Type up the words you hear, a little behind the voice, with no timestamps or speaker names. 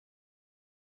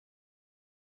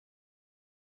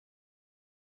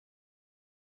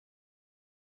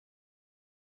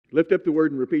Lift up the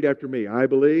word and repeat after me. I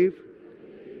believe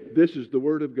this is the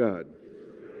word of God.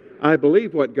 I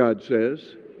believe what God says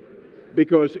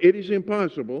because it is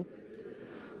impossible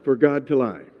for God to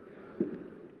lie.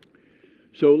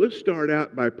 So let's start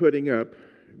out by putting up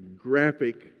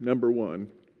graphic number 1.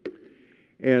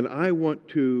 And I want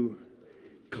to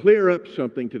clear up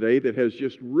something today that has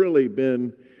just really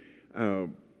been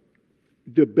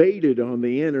debated on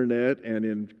the internet and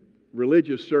in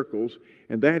religious circles,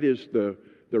 and that is the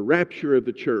rapture of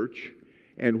the church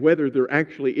and whether there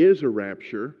actually is a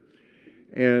rapture,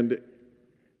 and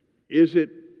is it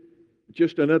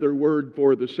just another word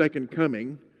for the second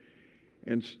coming?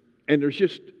 And there's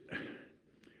just,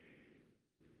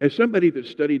 as somebody that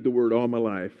studied the word all my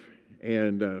life,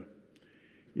 and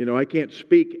I can't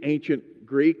speak ancient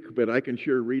Greek, but I can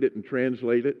sure read it and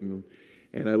translate it, and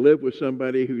I live with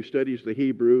somebody who studies the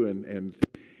Hebrew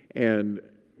and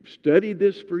studied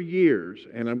this for years.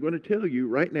 And I'm going to tell you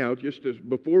right now, just as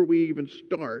before we even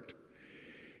start,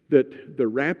 that the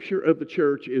rapture of the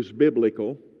church is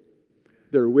biblical.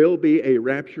 There will be a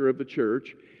rapture of the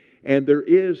church, and there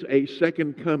is a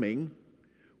second coming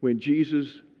when Jesus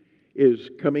is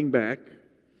coming back.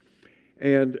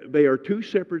 And they are two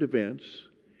separate events.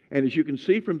 And as you can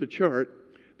see from the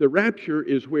chart, the rapture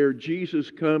is where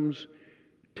Jesus comes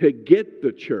to get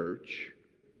the church.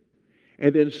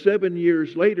 And then 7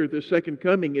 years later, the second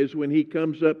coming is when he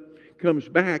comes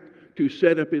back to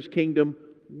set up his kingdom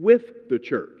with the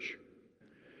church.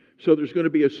 So there's going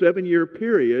to be a 7-year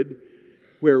period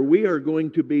where we are going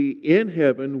to be in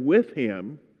heaven with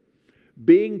him,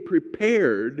 being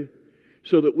prepared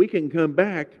so that we can come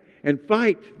back and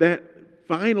fight that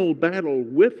final battle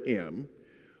with him,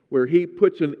 where he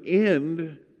puts an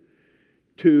end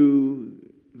to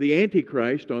the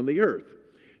Antichrist on the earth.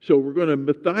 So we're going to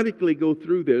methodically go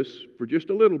through this for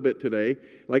just a little bit today.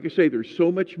 Like I say, there's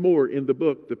so much more in the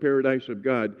book, The Paradise of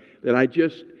God, that I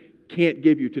just can't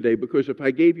give you today, because if I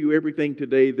gave you everything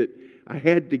today that I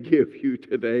had to give you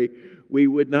today, we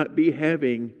would not be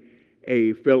having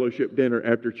a fellowship dinner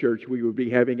after church. We would be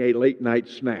having a late night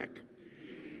snack.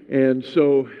 And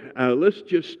so let's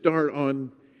just start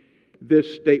on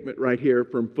this statement right here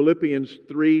from Philippians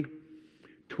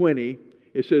 3:20.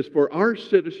 It says, "For our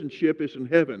citizenship is in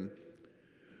heaven,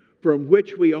 from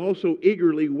which we also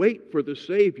eagerly wait for the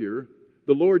Savior,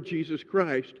 the Lord Jesus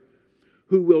Christ,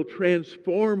 who will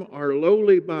transform our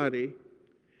lowly body,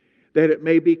 that it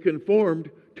may be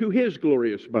conformed to his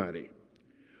glorious body."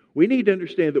 We need to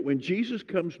understand that when Jesus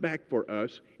comes back for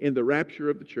us in the rapture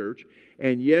of the church,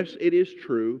 and yes, it is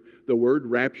true, the word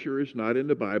rapture is not in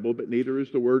the Bible, but neither is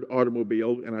the word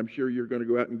automobile, and I'm sure you're going to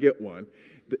go out and get one.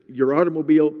 Your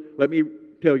automobile, let me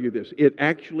tell you this, it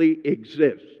actually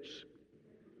exists.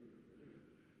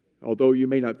 Although you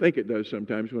may not think it does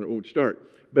sometimes when it won't start.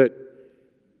 But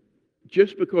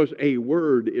just because a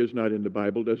word is not in the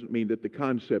Bible doesn't mean that the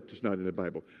concept is not in the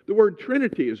Bible. The word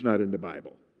Trinity is not in the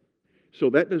Bible. So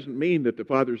that doesn't mean that the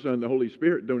Father, Son, and the Holy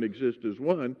Spirit don't exist as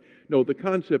one. No, the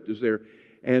concept is there.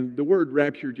 And the word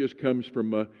rapture just comes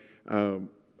from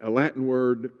a Latin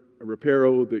word,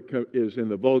 reparo, that is in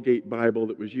the Vulgate Bible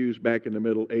that was used back in the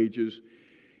Middle Ages.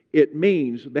 It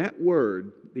means, that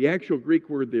word, the actual Greek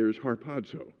word there is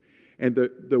harpazo. And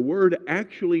the word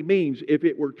actually means, if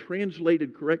it were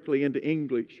translated correctly into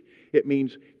English, it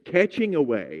means catching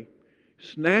away,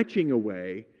 snatching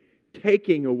away,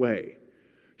 taking away.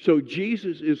 So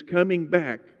Jesus is coming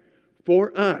back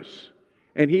for us,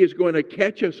 and he is going to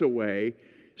catch us away,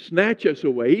 snatch us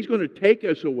away. He's going to take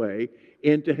us away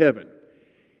into heaven.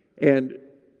 And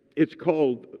it's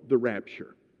called the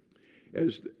rapture,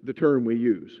 as the term we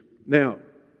use. Now,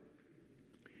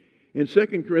 in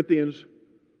 2 Corinthians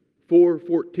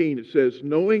 4:14, it says,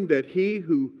 "Knowing that he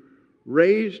who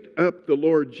raised up the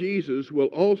Lord Jesus will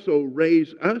also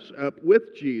raise us up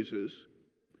with Jesus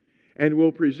and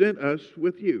will present us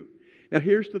with you." Now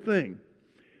here's the thing.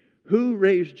 Who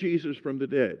raised Jesus from the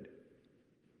dead?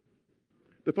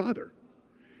 The Father.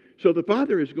 So the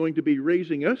Father is going to be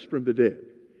raising us from the dead.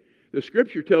 The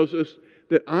Scripture tells us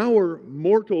that our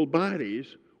mortal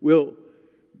bodies will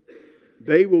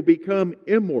become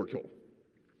immortal.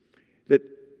 That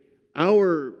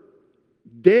our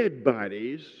dead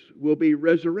bodies will be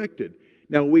resurrected.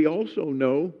 Now we also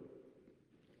know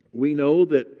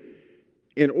that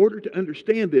in order to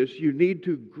understand this, you need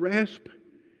to grasp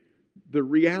the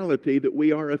reality that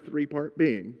we are a three-part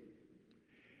being.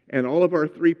 And all of our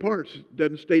three parts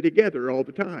doesn't stay together all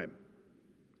the time.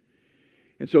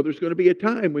 And so there's going to be a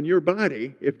time when your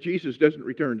body, if Jesus doesn't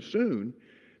return soon,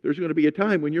 there's going to be a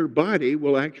time when your body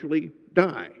will actually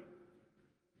die.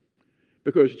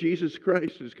 Because Jesus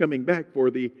Christ is coming back for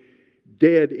the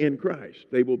dead in Christ.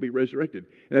 They will be resurrected.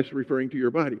 And that's referring to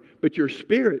your body. But your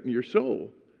spirit and your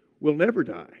soul will never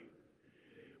die.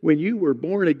 When you were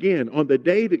born again, on the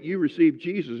day that you received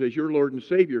Jesus as your Lord and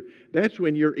Savior, that's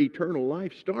when your eternal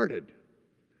life started.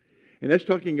 And that's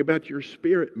talking about your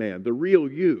spirit man, the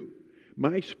real you.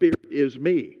 My spirit is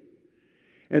me.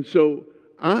 And so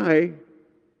I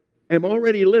am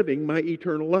already living my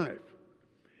eternal life.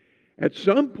 At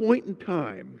some point in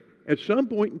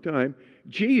time,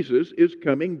 Jesus is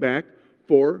coming back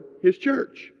for his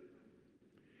church.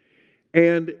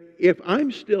 And if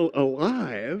I'm still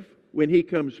alive when he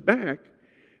comes back,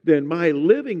 then my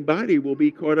living body will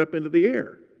be caught up into the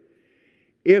air.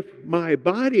 If my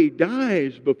body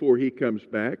dies before he comes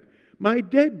back, my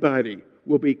dead body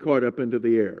will be caught up into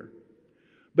the air.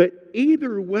 But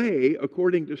either way,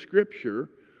 according to Scripture,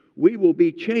 we will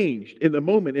be changed in the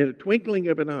moment, in a twinkling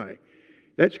of an eye.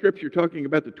 That Scripture talking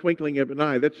about the twinkling of an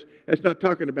eye, that's not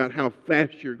talking about how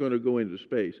fast you're going to go into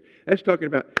space. That's talking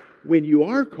about when you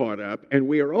are caught up and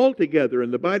we are all together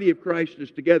and the body of Christ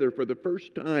is together for the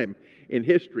first time in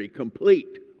history,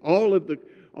 complete. All of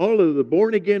the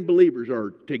born-again believers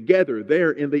are together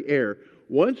there in the air.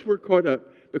 Once we're caught up,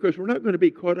 because we're not going to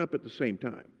be caught up at the same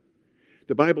time.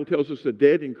 The Bible tells us the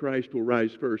dead in Christ will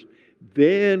rise first.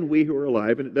 Then we who are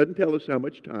alive, and it doesn't tell us how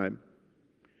much time.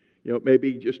 It may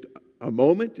be just a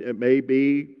moment. It may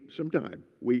be some time.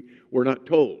 We're not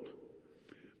told.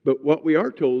 But what we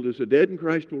are told is the dead in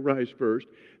Christ will rise first.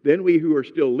 Then we who are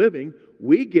still living,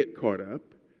 we get caught up,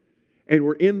 and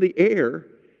we're in the air.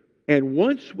 And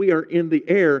once we are in the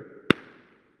air,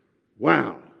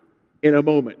 wow, in a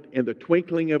moment, in the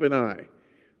twinkling of an eye,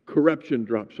 corruption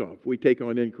drops off. We take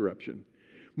on incorruption.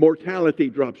 Mortality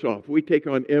drops off. We take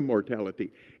on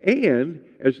immortality. And,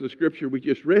 as the Scripture we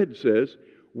just read says,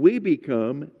 we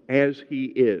become as he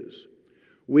is.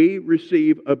 We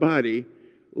receive a body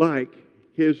like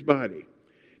his body.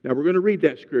 Now, we're going to read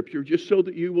that Scripture just so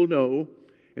that you will know,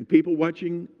 and people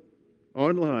watching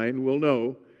online will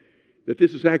know, that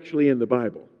this is actually in the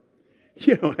Bible.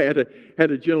 I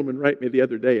had a gentleman write me the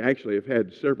other day. Actually, I've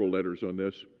had several letters on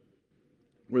this,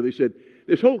 where they said,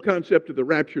 this whole concept of the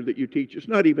rapture that you teach is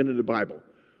not even in the Bible.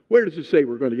 Where does it say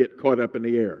we're going to get caught up in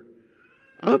the air?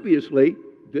 Obviously,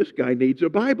 this guy needs a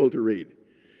Bible to read.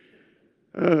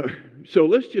 So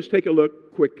let's just take a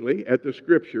look quickly at the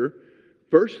Scripture.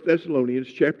 1 Thessalonians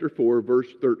chapter 4, verse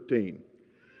 13.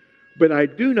 But I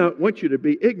do not want you to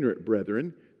be ignorant,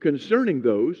 brethren, concerning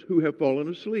those who have fallen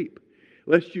asleep,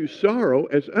 lest you sorrow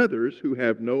as others who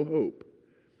have no hope.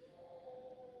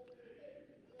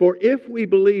 For if we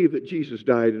believe that Jesus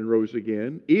died and rose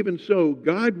again, even so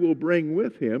God will bring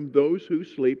with him those who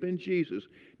sleep in Jesus.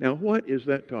 Now, what is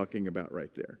that talking about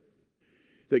right there?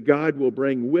 That God will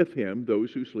bring with him those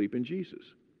who sleep in Jesus.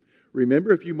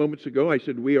 Remember a few moments ago I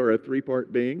said we are a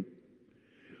three-part being?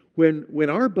 When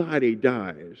our body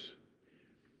dies,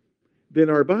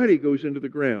 then our body goes into the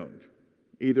ground,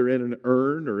 either in an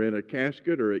urn or in a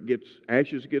casket, or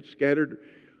ashes get scattered,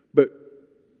 but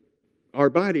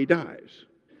our body dies.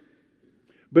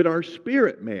 But our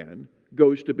spirit man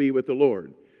goes to be with the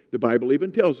Lord. The Bible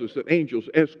even tells us that angels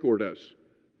escort us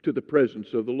to the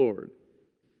presence of the Lord.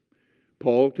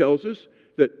 Paul tells us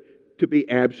that to be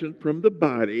absent from the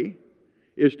body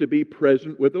is to be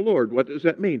present with the Lord. What does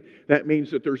that mean? That means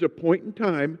that there's a point in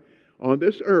time on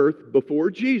this earth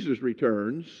before Jesus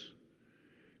returns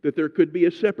that there could be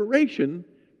a separation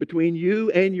between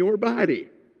you and your body.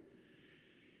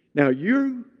 Now,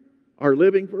 you are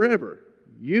living forever.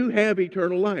 You have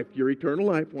eternal life. Your eternal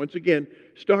life, once again,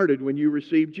 started when you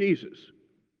received Jesus.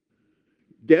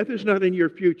 Death is not in your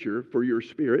future for your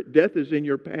spirit. Death is in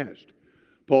your past.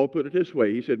 Paul put it this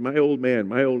way. He said, my old man,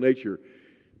 my old nature,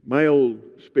 my old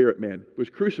spirit man was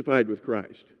crucified with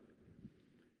Christ.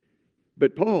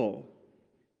 But Paul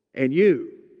and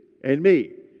you and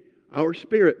me, our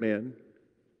spirit man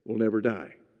will never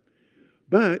die.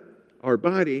 But our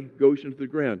body goes into the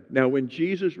ground. Now, when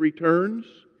Jesus returns,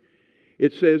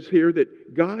 it says here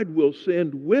that God will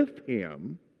send with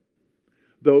him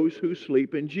those who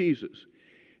sleep in Jesus.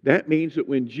 That means that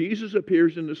when Jesus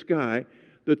appears in the sky,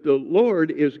 that the Lord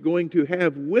is going to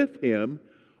have with him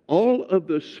all of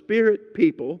the spirit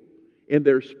people in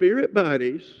their spirit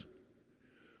bodies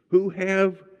who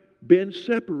have been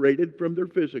separated from their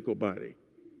physical body,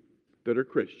 that are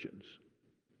Christians.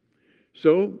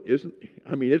 So, isn't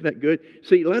that good?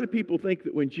 See, a lot of people think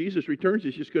that when Jesus returns,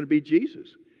 it's just going to be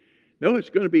Jesus. No, it's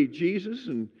going to be Jesus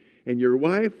and your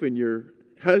wife and your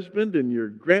husband and your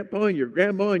grandpa and your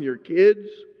grandma and your kids.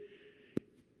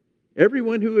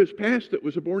 Everyone who has passed that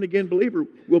was a born-again believer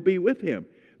will be with him.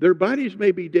 Their bodies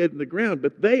may be dead in the ground,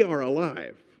 but they are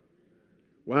alive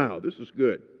Wow, this is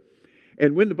good.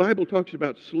 And when the Bible talks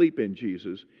about sleep in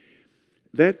Jesus,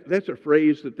 that's a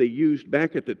phrase that they used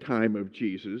back at the time of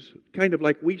Jesus, kind of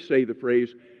like we say the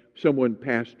phrase, someone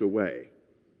passed away.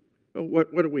 Well,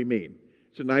 what do we mean?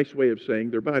 It's a nice way of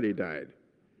saying their body died.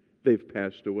 They've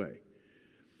passed away.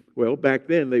 Well, back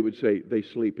then they would say they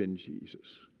sleep in Jesus.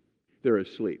 They're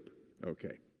asleep.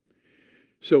 Okay.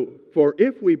 So, for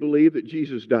if we believe that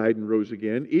Jesus died and rose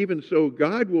again, even so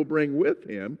God will bring with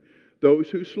him those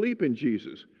who sleep in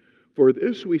Jesus. For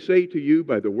this we say to you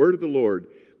by the word of the Lord,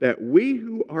 that we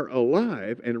who are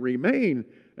alive and remain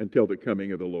until the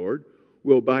coming of the Lord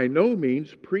will by no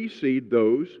means precede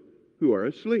those who are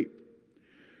asleep.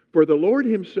 For the Lord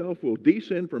himself will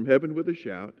descend from heaven with a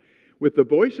shout, with the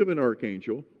voice of an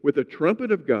archangel, with the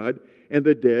trumpet of God, and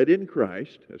the dead in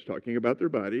Christ, that's talking about their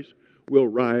bodies, will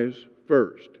rise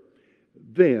first.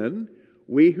 Then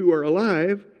we who are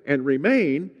alive and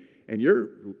remain, and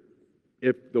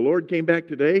if the Lord came back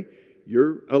today,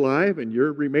 you're alive and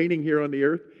you're remaining here on the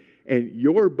earth, and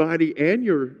your body and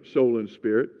your soul and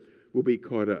spirit will be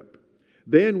caught up.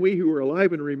 Then we who are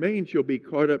alive and remain shall be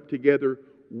caught up together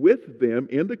with them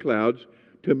in the clouds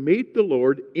to meet the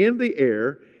Lord in the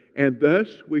air, and thus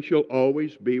we shall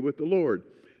always be with the Lord.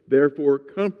 Therefore,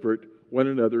 comfort one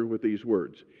another with these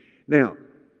words. Now,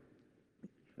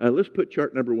 let's put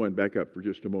chart number 1 back up for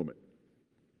just a moment.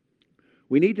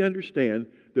 We need to understand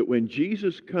that when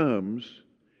Jesus comes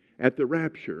at the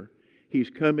rapture, he's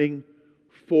coming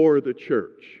for the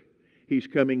church. He's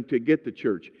coming to get the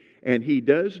church. And he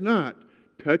does not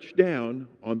touch down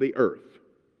on the earth.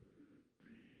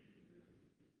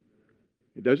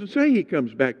 It doesn't say he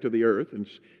comes back to the earth and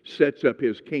sets up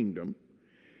his kingdom.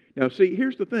 Now, see,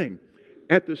 here's the thing.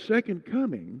 At the second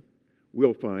coming,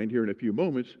 we'll find here in a few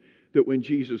moments that when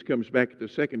Jesus comes back at the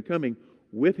second coming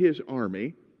with his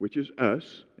army, which is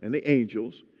us and the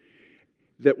angels,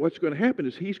 that what's going to happen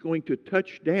is he's going to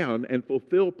touch down and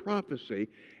fulfill prophecy,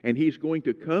 and he's going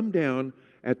to come down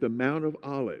at the Mount of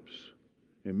Olives.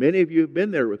 And many of you have been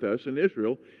there with us in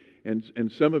Israel,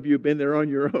 and some of you have been there on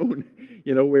your own,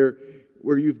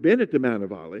 where you've been at the Mount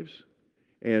of Olives.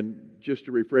 And just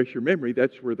to refresh your memory,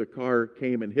 that's where the car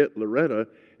came and hit Loretta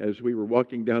as we were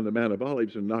walking down the Mount of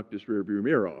Olives and knocked this rearview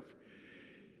mirror off.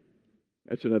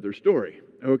 That's another story.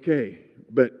 Okay,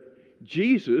 but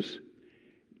Jesus,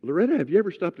 Loretta, have you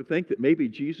ever stopped to think that maybe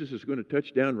Jesus is going to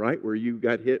touch down right where you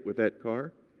got hit with that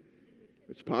car?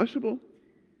 It's possible,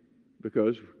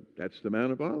 because that's the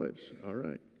Mount of Olives. All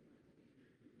right.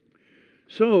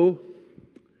 So,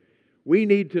 we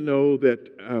need to know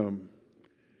that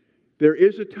there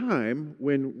is a time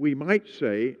when we might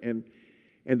say, and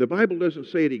the Bible doesn't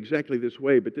say it exactly this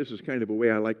way, but this is kind of a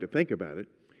way I like to think about it,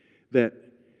 that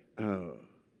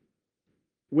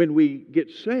when we get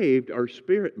saved, our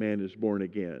spirit man is born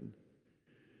again,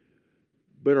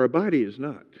 but our body is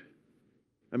not.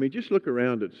 I mean, just look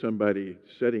around at somebody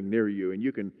sitting near you, and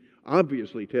you can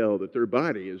obviously tell that their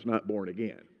body is not born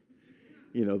again.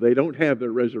 They don't have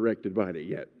their resurrected body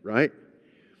yet, right?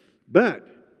 But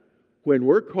when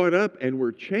we're caught up and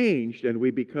we're changed and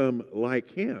we become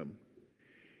like him,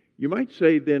 you might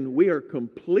say then we are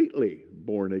completely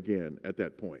born again at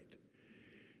that point.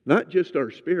 Not just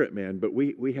our spirit man, but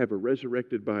we have a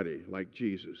resurrected body like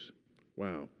Jesus.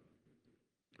 Wow.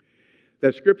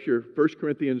 That scripture, 1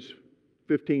 Corinthians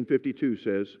 15:52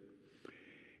 says,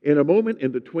 "In a moment,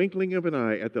 in the twinkling of an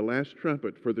eye, at the last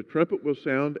trumpet, for the trumpet will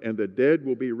sound, and the dead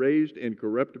will be raised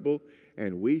incorruptible,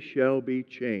 and we shall be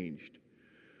changed.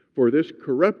 For this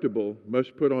corruptible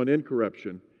must put on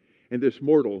incorruption, and this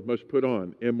mortal must put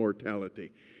on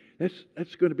immortality."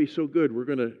 That's going to be so good. We're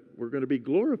going to be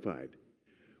glorified.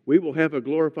 We will have a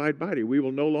glorified body. We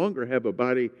will no longer have a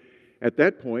body at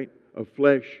that point of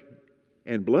flesh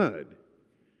and blood,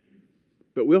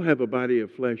 but we'll have a body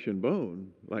of flesh and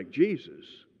bone like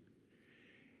Jesus.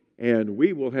 And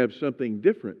we will have something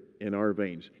different in our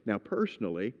veins. Now,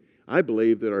 personally, I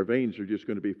believe that our veins are just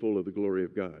going to be full of the glory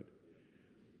of God.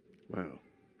 Wow.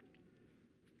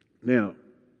 Now,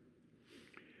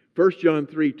 1 John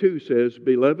 3:2 says,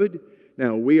 "Beloved,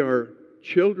 now we are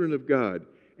children of God,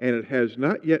 and it has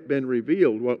not yet been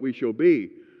revealed what we shall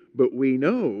be, but we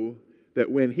know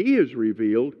that when he is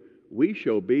revealed, we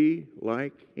shall be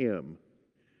like him."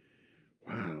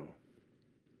 Wow.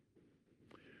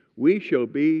 We shall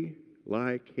be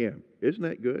like him. Isn't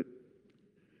that good?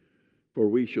 For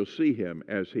we shall see him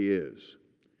as he is.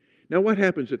 Now, what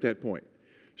happens at that point?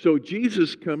 So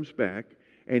Jesus comes back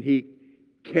and he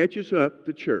catches up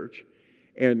the church.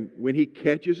 And when he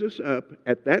catches us up,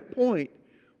 at that point,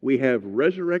 we have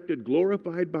resurrected,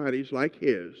 glorified bodies like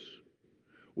his.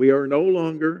 We are no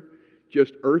longer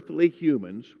just earthly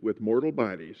humans with mortal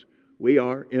bodies. We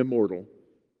are immortal.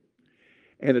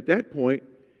 And at that point,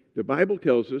 the Bible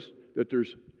tells us that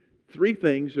there's three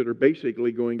things that are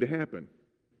basically going to happen.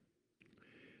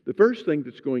 The first thing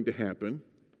that's going to happen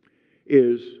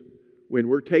is when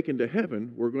we're taken to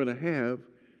heaven, we're going to have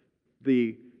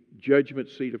the judgment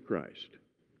seat of Christ.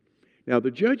 Now,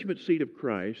 the judgment seat of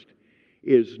Christ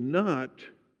is not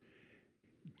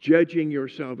judging your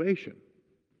salvation.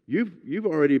 You've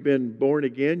already been born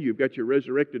again. You've got your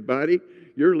resurrected body.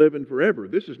 You're living forever.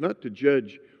 This is not to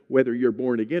judge whether you're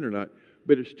born again or not,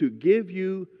 but it's to give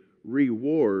you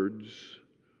rewards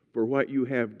for what you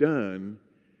have done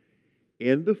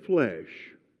in the flesh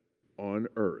on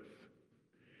earth.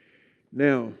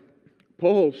 Now,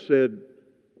 Paul said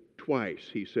twice,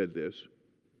 he said this.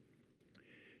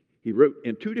 He wrote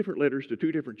in two different letters to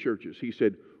two different churches. He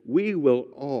said, we will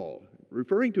all,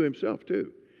 referring to himself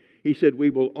too, he said, we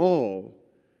will all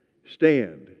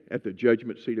stand at the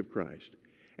judgment seat of Christ,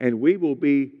 and we will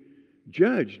be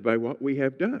judged by what we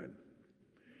have done.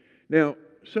 Now,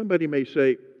 somebody may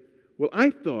say, well,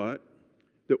 I thought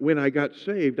that when I got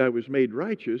saved, I was made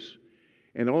righteous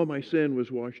and all my sin was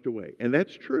washed away. And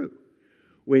that's true.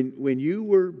 When you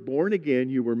were born again,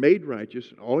 you were made righteous,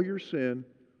 and all your sin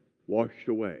washed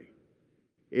away.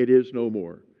 It is no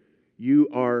more. You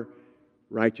are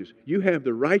righteous. You have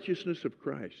the righteousness of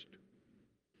Christ.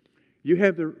 You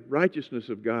have the righteousness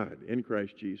of God in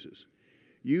Christ Jesus.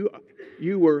 You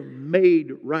were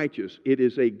made righteous. It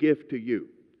is a gift to you.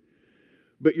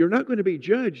 But you're not going to be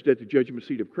judged at the judgment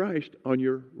seat of Christ on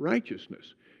your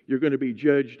righteousness. You're going to be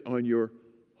judged on your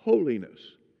holiness.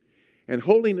 And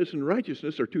holiness and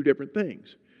righteousness are two different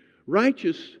things.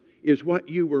 Righteous is what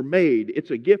you were made.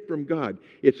 It's a gift from God.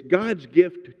 It's God's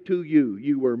gift to you.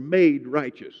 You were made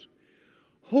righteous.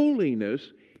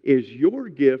 Holiness is your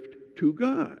gift to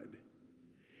God.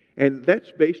 And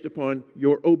that's based upon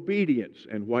your obedience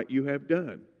and what you have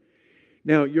done.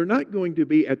 Now, you're not going to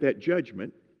be at that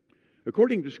judgment.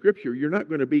 According to Scripture, you're not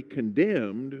going to be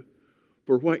condemned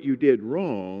for what you did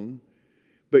wrong,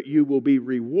 but you will be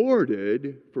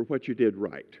rewarded for what you did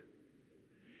right.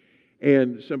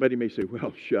 And somebody may say,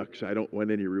 well, shucks, I don't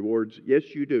want any rewards.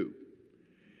 Yes, you do.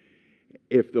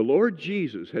 If the Lord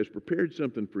Jesus has prepared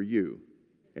something for you,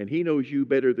 and He knows you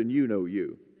better than you know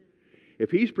you, if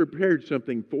He's prepared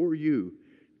something for you,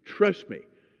 trust me,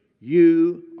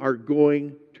 you are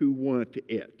going to want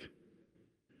it.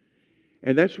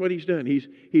 And that's what He's done.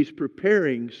 He's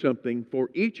preparing something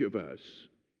for each of us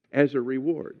as a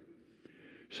reward.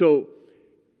 So,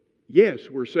 yes,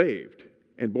 we're saved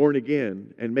and born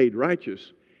again and made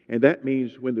righteous, and that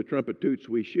means when the trumpet toots,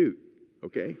 we shoot,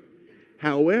 okay?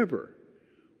 However,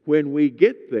 when we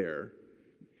get there,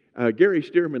 Gary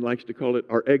Stearman likes to call it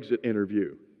our exit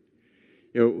interview.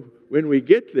 You know, when we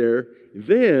get there,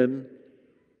 then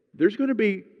there's going to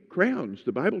be crowns.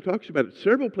 The Bible talks about it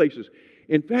several places.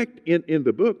 In fact, in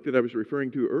the book that I was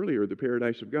referring to earlier, The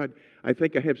Paradise of God, I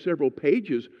think I have several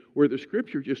pages where the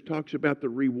Scripture just talks about the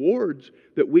rewards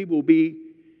that will be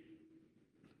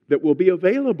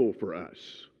available for us.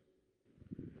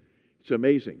 It's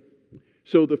amazing.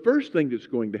 So the first thing that's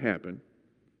going to happen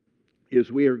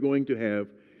is we are going to have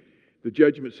the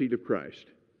judgment seat of Christ.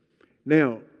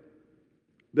 Now,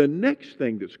 the next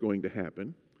thing that's going to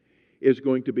happen is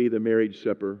going to be the marriage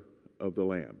supper of the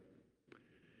Lamb.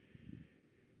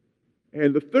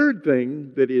 And the third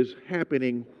thing that is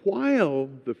happening while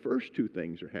the first two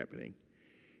things are happening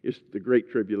is the great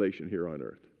tribulation here on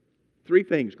earth. Three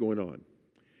things going on.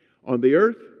 On the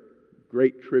earth,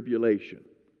 great tribulation.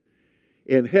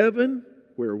 In heaven,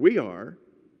 where we are,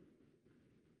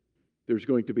 there's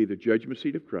going to be the judgment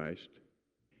seat of Christ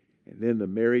and then the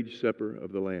marriage supper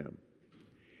of the Lamb.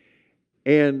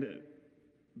 And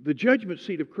the judgment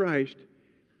seat of Christ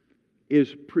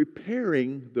is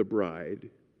preparing the bride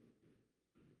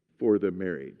for the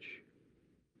marriage,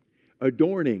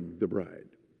 adorning the bride.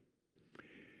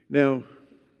 Now,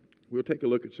 we'll take a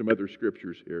look at some other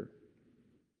scriptures here.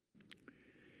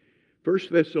 1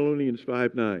 Thessalonians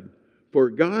 5:9. For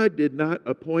God did not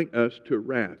appoint us to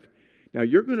wrath. Now,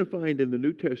 you're going to find in the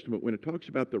New Testament, when it talks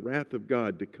about the wrath of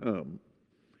God to come,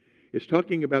 it's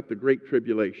talking about the great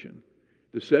tribulation,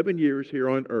 the 7 years here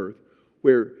on earth,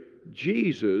 where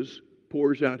Jesus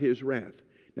pours out His wrath.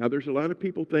 Now, there's a lot of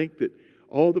people think that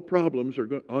all the problems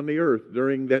are on the earth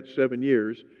during that 7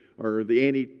 years are the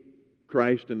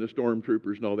Antichrist and the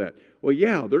stormtroopers and all that. Well,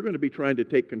 yeah, they're going to be trying to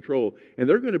take control, and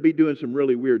they're going to be doing some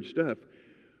really weird stuff.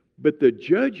 But the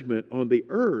judgment on the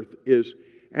earth is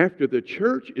after the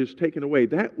church is taken away,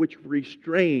 that which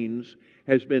restrains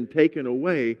has been taken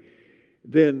away,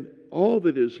 then all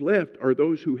that is left are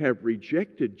those who have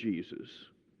rejected Jesus.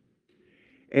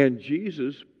 And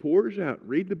Jesus pours out,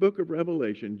 read the book of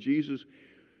Revelation, Jesus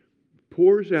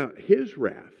pours out his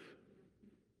wrath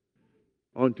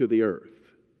onto the earth.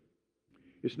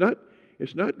 It's not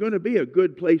going to be a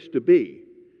good place to be.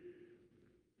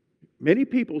 Many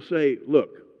people say,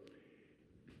 look,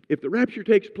 if the rapture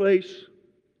takes place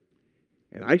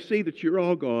and I see that you're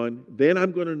all gone, then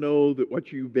I'm going to know that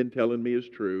what you've been telling me is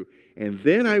true, and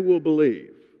then I will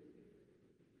believe.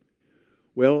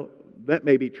 Well, that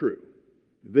may be true.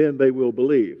 Then they will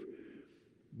believe.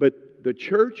 But the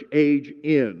church age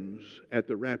ends at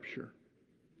the rapture.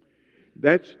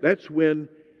 That's when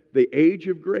the age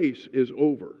of grace is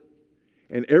over.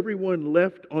 And everyone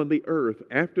left on the earth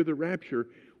after the rapture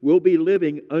will be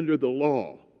living under the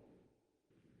law.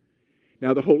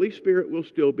 Now, the Holy Spirit will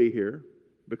still be here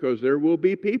because there will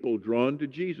be people drawn to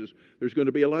Jesus. There's going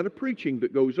to be a lot of preaching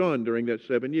that goes on during that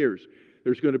 7 years.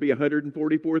 There's going to be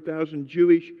 144,000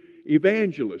 Jewish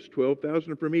evangelists,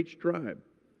 12,000 from each tribe.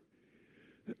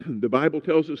 The Bible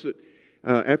tells us that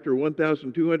after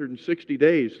 1,260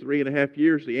 days, 3.5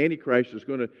 years, the Antichrist is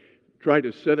going to try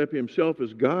to set up himself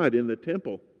as God in the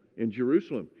temple in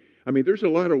Jerusalem. I mean, there's a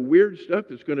lot of weird stuff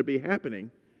that's going to be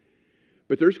happening.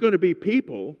 But there's going to be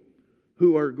people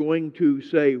who are going to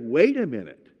say, wait a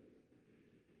minute.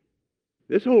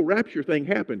 This whole rapture thing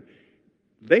happened.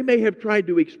 They may have tried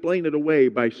to explain it away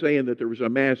by saying that there was a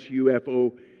mass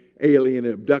UFO alien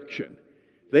abduction.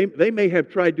 They may have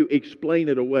tried to explain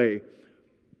it away.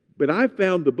 But I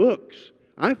found the books.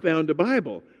 I found the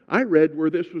Bible. I read where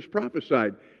this was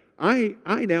prophesied. I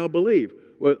now believe.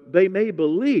 Well, they may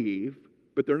believe,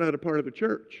 but they're not a part of the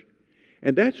church.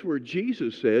 And that's where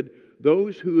Jesus said,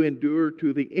 those who endure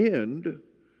to the end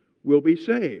will be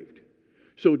saved.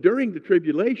 So during the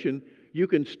tribulation, you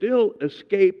can still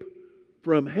escape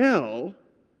from hell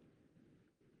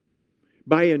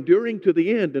by enduring to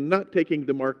the end and not taking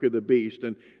the mark of the beast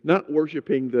and not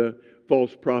worshiping the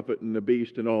false prophet and the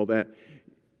beast and all that.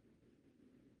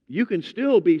 You can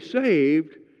still be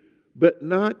saved, but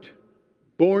not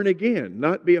born again,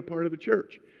 not be a part of the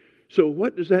church. So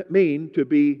what does that mean to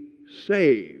be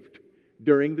saved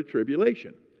during the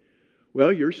tribulation?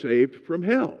 Well, you're saved from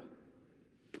hell.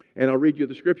 And I'll read you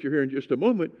the scripture here in just a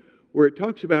moment where it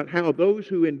talks about how those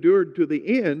who endured to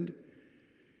the end,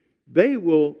 they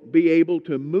will be able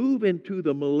to move into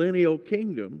the millennial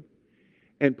kingdom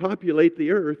and populate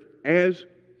the earth as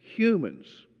humans,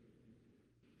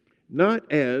 not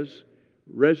as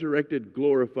resurrected,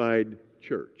 glorified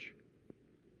church.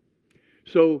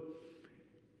 So,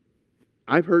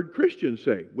 I've heard Christians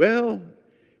say, well,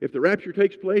 if the rapture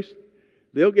takes place,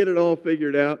 they'll get it all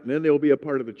figured out and then they'll be a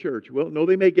part of the church. Well, no,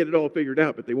 they may get it all figured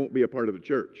out, but they won't be a part of the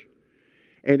church.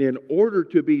 And in order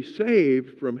to be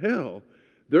saved from hell,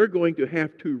 they're going to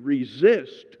have to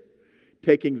resist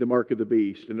taking the mark of the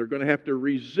beast. And they're going to have to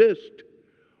resist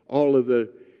all of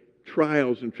the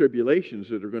trials and tribulations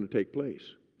that are going to take place.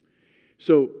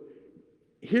 So,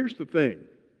 here's the thing.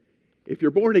 If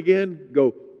you're born again,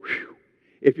 go, whew.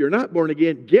 If you're not born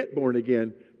again, get born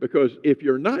again. Because if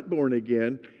you're not born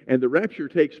again and the rapture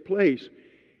takes place,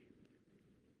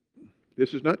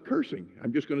 this is not cursing.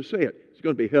 I'm just going to say it. It's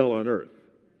going to be hell on earth.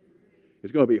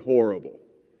 It's going to be horrible.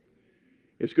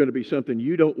 It's going to be something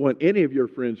you don't want any of your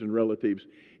friends and relatives,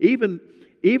 even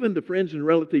the friends and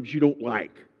relatives you don't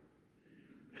like.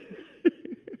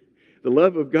 The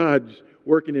love of God's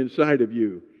working inside of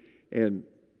you. And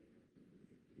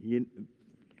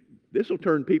this will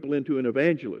turn people into an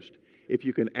evangelist if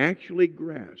you can actually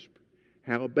grasp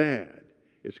how bad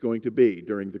it's going to be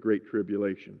during the Great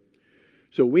Tribulation.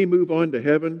 So we move on to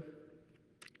heaven.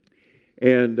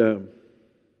 And,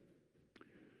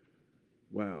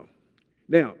 wow.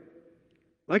 Now,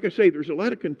 like I say, there's a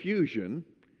lot of confusion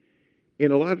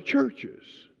in a lot of churches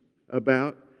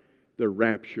about the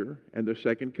rapture and the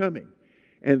second coming.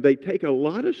 And they take a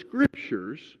lot of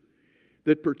scriptures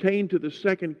that pertain to the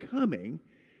second coming,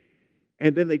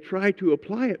 and then they try to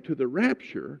apply it to the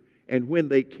rapture, and when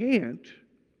they can't,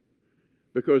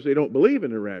 because they don't believe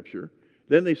in the rapture,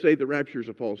 then they say the rapture is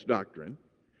a false doctrine.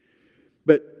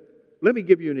 But let me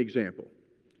give you an example.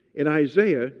 In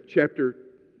Isaiah chapter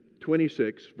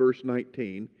 26, verse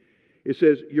 19, it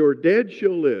says, "Your dead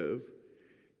shall live,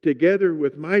 together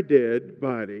with my dead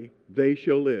body they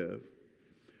shall live.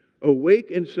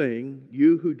 Awake and sing,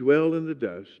 you who dwell in the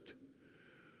dust.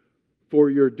 For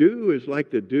your dew is like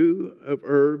the dew of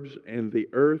herbs, and the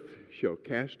earth shall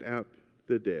cast out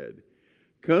the dead.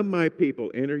 Come, my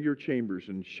people, enter your chambers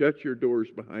and shut your doors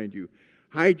behind you.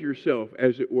 Hide yourself,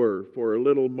 as it were, for a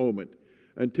little moment,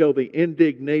 until the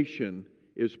indignation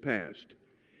is past."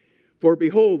 For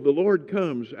behold, the Lord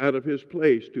comes out of his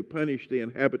place to punish the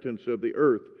inhabitants of the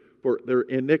earth for their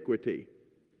iniquity.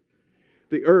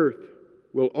 The earth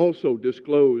will also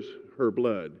disclose her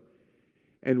blood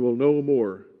and will no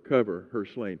more cover her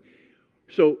slain.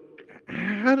 So,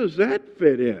 how does that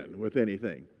fit in with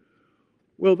anything?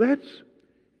 Well, that's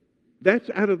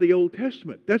out of the Old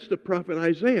Testament. That's the prophet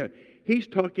Isaiah. He's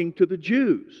talking to the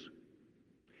Jews.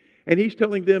 And he's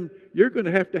telling them, you're going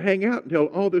to have to hang out until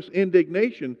all this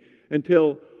indignation,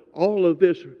 until all of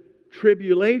this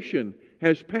tribulation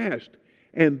has passed.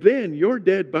 And then your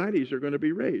dead bodies are going to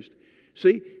be raised.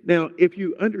 See, now, if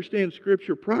you understand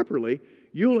Scripture properly,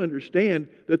 you'll understand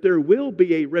that there will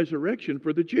be a resurrection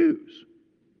for the Jews.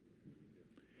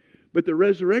 But the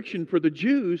resurrection for the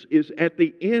Jews is at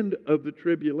the end of the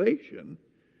tribulation.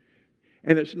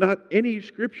 And it's not any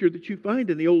Scripture that you find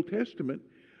in the Old Testament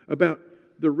about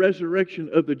the resurrection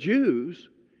of the Jews,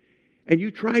 and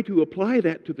you try to apply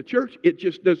that to the church, it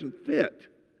just doesn't fit.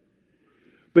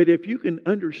 But if you can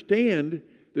understand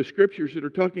the Scriptures that are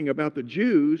talking about the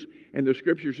Jews and the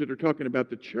Scriptures that are talking about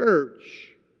the church,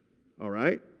 all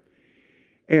right,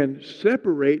 and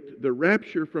separate the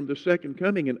rapture from the second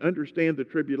coming and understand the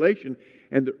tribulation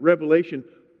and the Revelation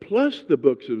plus the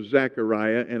books of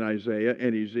Zechariah and Isaiah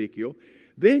and Ezekiel,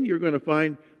 then you're going to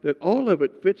find that all of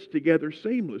it fits together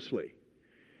seamlessly.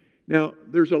 Now,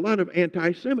 there's a lot of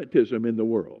anti-Semitism in the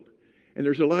world, and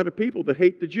there's a lot of people that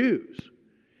hate the Jews.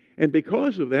 And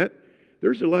because of that,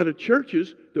 there's a lot of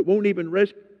churches that won't even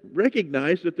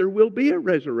recognize that there will be a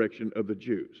resurrection of the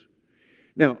Jews.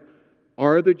 Now,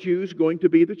 are the Jews going to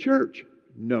be the church?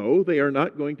 No, they are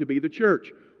not going to be the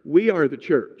church. We are the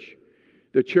church.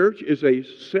 The church is a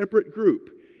separate group.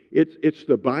 It's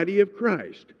the body of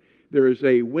Christ. There is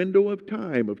a window of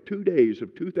time of 2 days,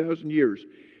 of 2,000 years,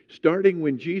 starting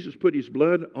when Jesus put his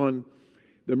blood on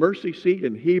the mercy seat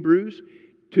in Hebrews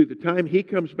to the time he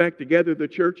comes back to gather the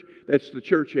church. That's the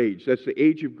church age. That's the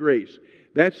age of grace.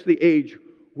 That's the age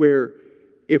where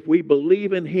if we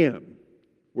believe in him,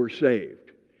 we're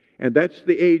saved. And that's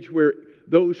the age where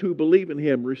those who believe in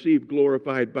him receive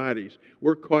glorified bodies.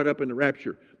 We're caught up in the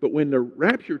rapture. But when the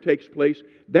rapture takes place,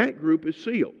 that group is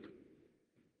sealed.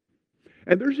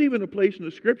 And there's even a place in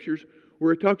the Scriptures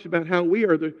where it talks about how we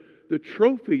are the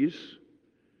trophies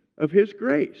of his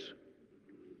grace.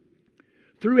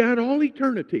 Throughout all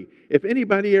eternity, if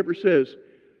anybody ever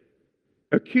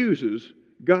accuses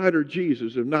God or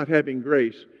Jesus of not having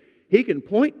grace, he can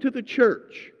point to the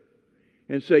church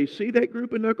and say, see that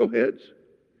group of knuckleheads?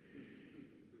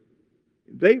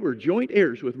 They were joint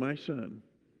heirs with my son.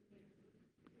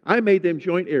 I made them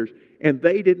joint heirs. And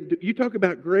they didn't you talk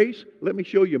about grace? Let me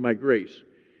show you my grace.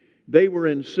 They were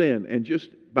in sin, and just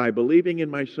by believing in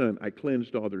my son, I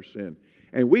cleansed all their sin.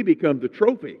 And we become the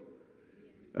trophy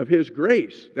of his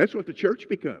grace. That's what the church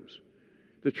becomes.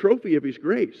 The trophy of his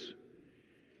grace.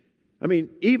 I mean,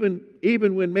 even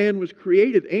when man was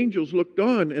created, angels looked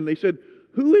on and they said,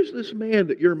 who is this man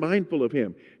that you're mindful of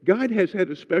him? God has had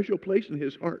a special place in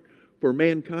his heart for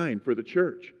mankind, for the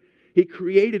church. He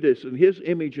created us in his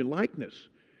image and likeness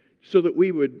so that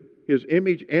we would, his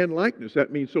image and likeness,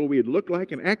 that means so we'd look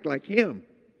like and act like him.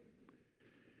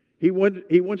 He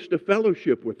wants to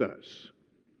fellowship with us.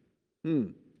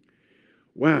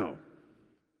 Wow.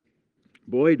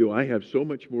 Boy, do I have so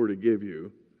much more to give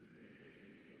you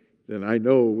than I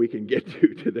know we can get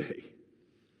to today.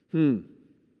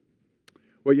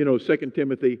 Well, 2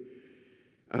 Timothy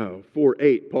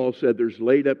 4:8, Paul said, there's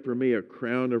laid up for me a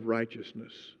crown of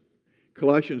righteousness.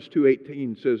 Colossians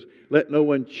 2:18 says, let no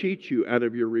one cheat you out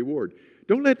of your reward.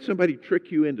 Don't let somebody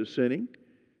trick you into sinning,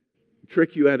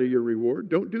 trick you out of your reward.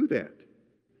 Don't do that.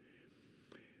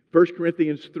 1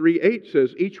 Corinthians 3:8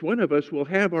 says, each one of us will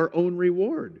have our own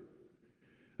reward.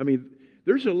 I mean,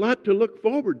 there's a lot to look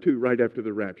forward to right after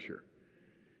the rapture.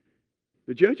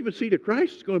 The judgment seat of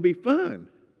Christ is going to be fun.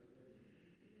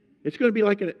 It's going to be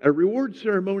like a reward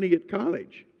ceremony at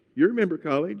college. You remember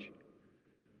college?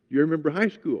 You remember high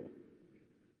school?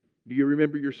 Do you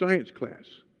remember your science class?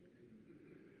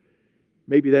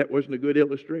 Maybe that wasn't a good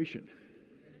illustration.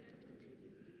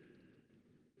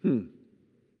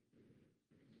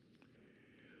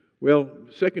 Well,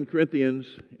 2 Corinthians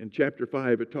in chapter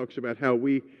 5, it talks about how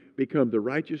we become the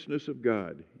righteousness of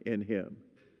God in him.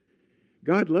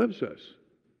 God loves us.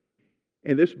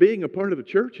 And this being a part of the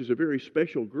church is a very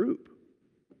special group.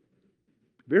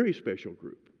 Very special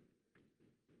group.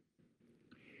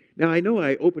 Now, I know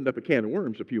I opened up a can of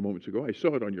worms a few moments ago. I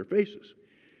saw it on your faces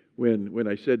when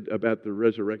I said about the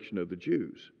resurrection of the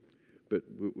Jews. But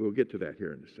we'll get to that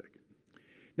here in a second.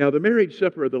 Now, the marriage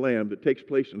supper of the Lamb that takes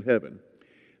place in heaven,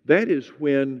 that is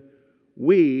when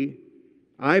we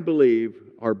I believe,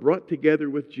 are brought together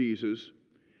with Jesus,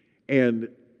 and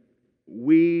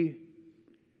we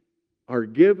are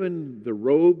given the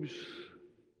robes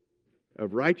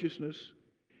of righteousness,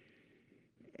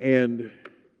 and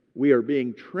we are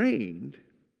being trained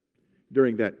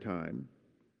during that time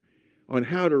on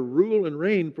how to rule and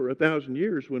reign for 1,000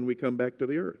 years when we come back to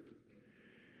the earth.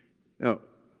 Now,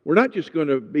 we're not just going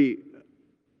to be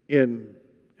in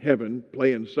heaven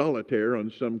playing solitaire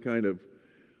on some kind of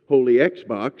holy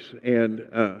Xbox, and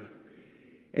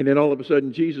then all of a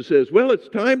sudden Jesus says, well, it's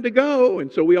time to go.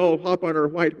 And so we all hop on our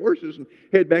white horses and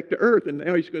head back to earth. And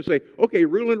now he's going to say, okay,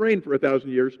 rule and reign for 1,000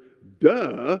 years.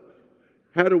 Duh.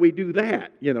 How do we do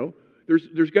that? You know,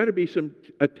 there's got to be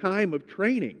a time of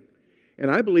training.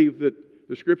 And I believe that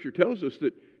the Scripture tells us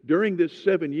that during this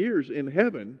 7 years in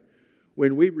heaven,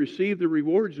 when we receive the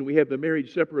rewards and we have the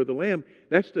marriage supper of the Lamb,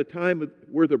 that's the time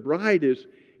where the bride is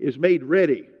made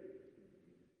ready.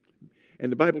 And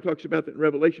the Bible talks about that in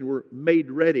Revelation. We're made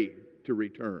ready to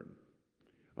return.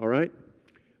 All right?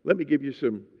 Let me give you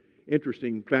some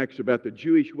interesting facts about the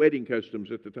Jewish wedding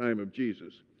customs at the time of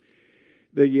Jesus.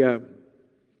 It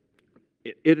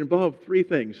involved three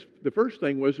things. The first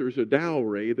thing was there was a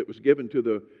dowry that was given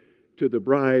to the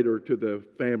bride or to the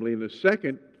family. And the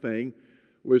second thing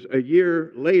was a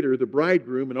year later, the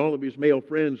bridegroom and all of his male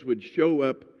friends would show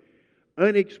up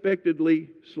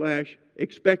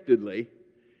unexpectedly/expectedly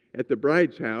at the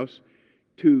bride's house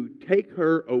to take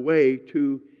her away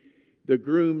to the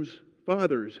groom's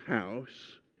father's house,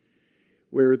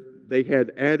 where they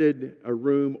had added a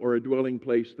room or a dwelling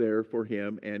place there for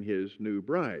him and his new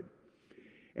bride.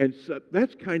 And so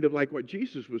that's kind of like what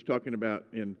Jesus was talking about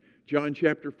in John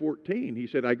chapter 14. He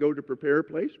said, I go to prepare a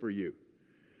place for you.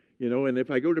 You know, and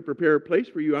if I go to prepare a place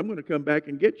for you, I'm going to come back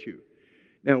and get you.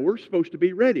 Now, we're supposed to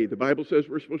be ready. The Bible says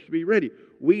we're supposed to be ready.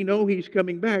 We know he's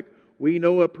coming back. We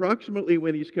know approximately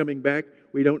when he's coming back.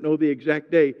 We don't know the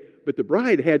exact day. But the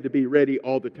bride had to be ready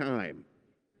all the time.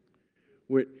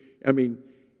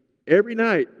 Every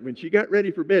night when she got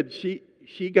ready for bed,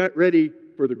 she got ready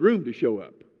for the groom to show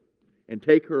up and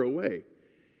take her away.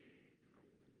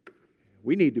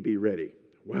 We need to be ready.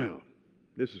 Wow,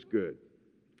 this is good.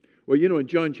 Well, you know, in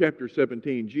John chapter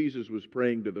 17, Jesus was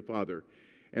praying to the Father.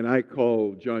 And I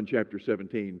call John chapter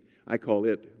 17, I call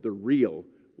it the real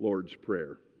Lord's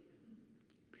Prayer.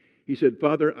 He said,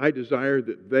 Father, I desire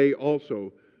that they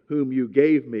also, whom you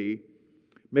gave me,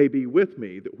 may be with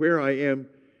me, that where I am,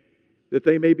 that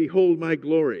they may behold my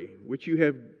glory, which you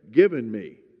have given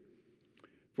me.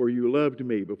 For you loved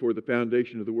me before the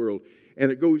foundation of the world.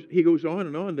 And he goes on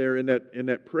and on there in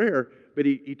that prayer, but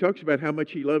he talks about how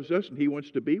much he loves us and he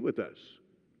wants to be with us.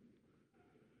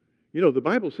 You know, the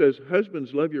Bible says,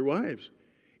 husbands, love your wives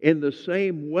in the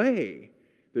same way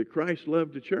that Christ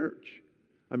loved the church.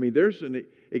 I mean, there's an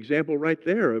example right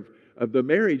there of the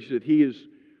marriage that he is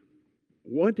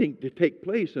wanting to take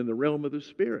place in the realm of the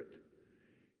Spirit.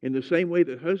 In the same way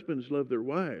that husbands love their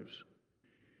wives,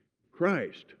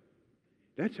 Christ,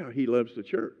 that's how he loves the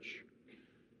church.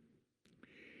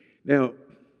 Now,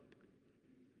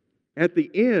 at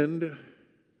the end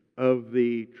of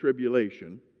the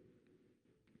tribulation,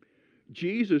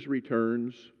 Jesus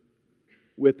returns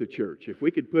with the church. If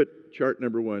we could put chart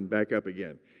number 1 back up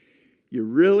again. You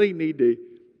really need to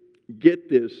get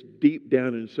this deep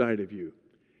down inside of you.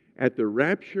 At the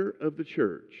rapture of the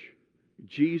church,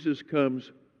 Jesus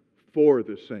comes for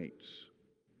the saints.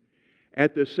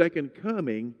 At the second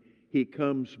coming, he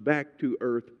comes back to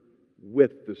earth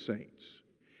with the saints.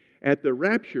 At the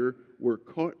rapture, we're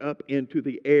caught up into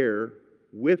the air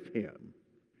with him.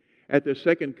 At the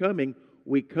second coming,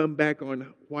 we come back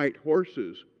on white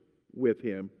horses with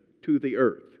him to the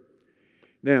earth.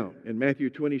 Now, in Matthew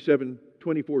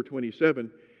 24:27,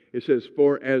 it says,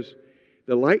 For as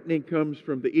the lightning comes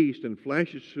from the east and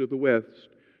flashes to the west,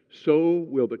 so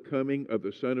will the coming of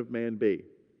the Son of Man be.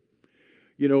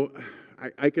 You know,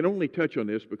 I can only touch on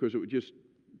this because it would just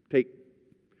take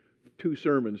 2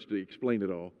 sermons to explain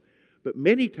it all. But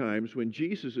many times when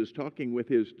Jesus is talking with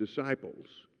his disciples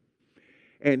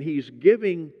and he's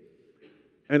giving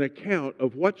an account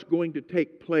of what's going to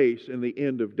take place in the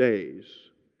end of days,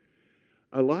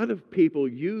 a lot of people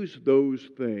use those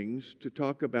things to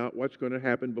talk about what's going to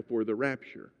happen before the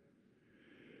rapture.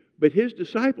 But his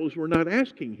disciples were not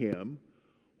asking him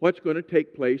what's going to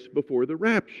take place before the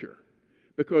rapture,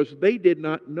 because they did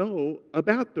not know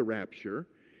about the rapture.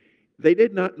 They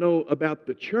did not know about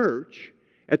the church.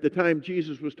 At the time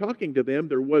Jesus was talking to them,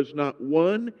 there was not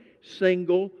one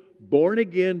single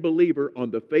born-again believer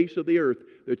on the face of the earth.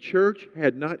 The church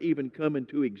had not even come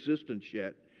into existence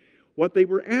yet. What they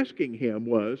were asking him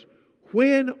was,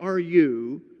 when are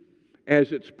you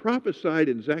as it's prophesied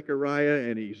in Zechariah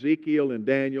and Ezekiel and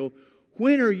Daniel,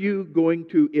 when are you going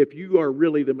to, if you are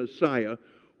really the Messiah,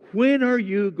 when are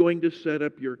you going to set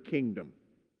up your kingdom?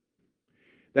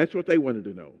 That's what they wanted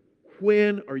to know.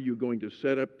 When are you going to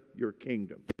set up your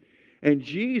kingdom? And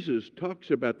Jesus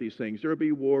talks about these things. There will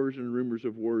be wars and rumors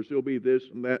of wars. There'll be this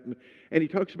and that. And he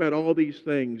talks about all these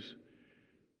things.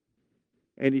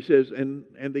 And he says, and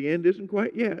the end isn't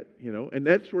quite yet, you know. And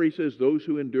that's where he says, those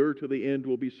who endure to the end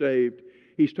will be saved.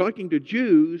 He's talking to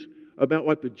Jews about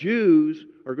what the Jews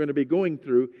are going to be going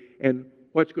through and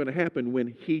what's going to happen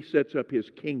when he sets up his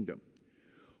kingdom.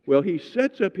 Well, he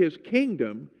sets up his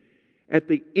kingdom at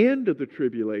the end of the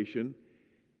tribulation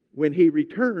when he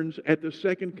returns at the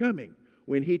second coming.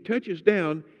 When he touches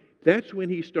down, that's when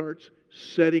he starts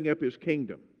setting up his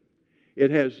kingdom. It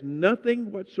has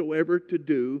nothing whatsoever to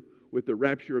do with the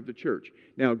rapture of the church.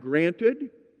 Now, granted,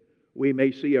 we may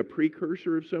see a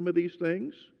precursor of some of these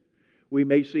things. We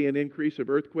may see an increase of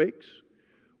earthquakes.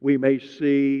 We may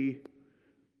see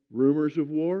rumors of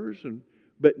wars,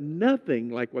 but nothing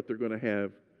like what they're going to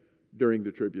have during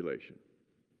the tribulation.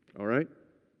 All right?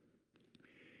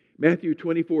 Matthew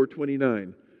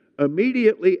 24:29.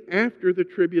 Immediately after the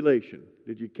tribulation.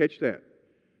 Did you catch that?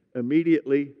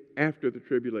 Immediately after the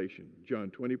tribulation. John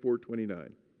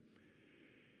 24:29.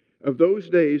 Of those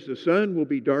days the sun will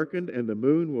be darkened and the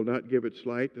moon will not give its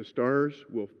light. The stars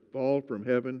will fall from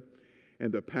heaven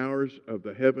and the powers of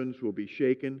the heavens will be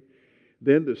shaken.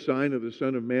 Then the sign of the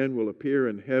Son of Man will appear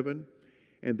in heaven,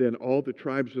 and then all the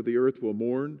tribes of the earth will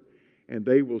mourn, and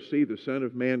they will see the Son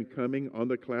of Man coming on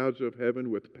the clouds of heaven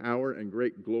with power and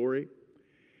great glory.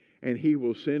 And he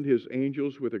will send his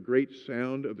angels with a great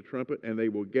sound of the trumpet, and they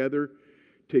will gather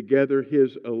together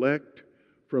his elect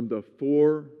from the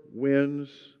four winds,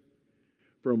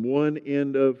 from one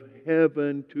end of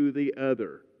heaven to the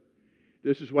other.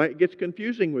 This is why it gets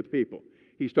confusing with people.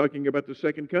 He's talking about the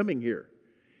second coming here.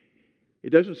 It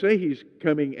doesn't say he's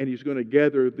coming and he's going to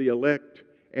gather the elect,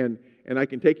 and I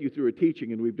can take you through a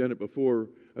teaching, and we've done it before,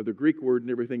 of the Greek word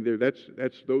and everything there.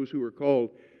 That's those who are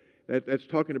called. That's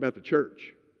talking about the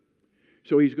church.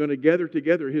 So he's going to gather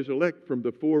together his elect from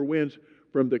the four winds,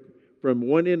 from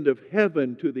one end of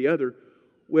heaven to the other.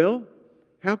 Well,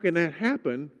 how can that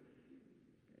happen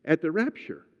at the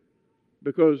rapture?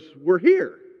 Because we're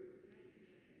here.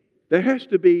 That has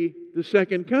to be the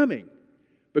second coming,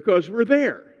 because we're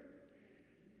there.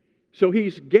 So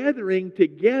he's gathering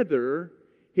together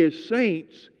his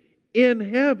saints in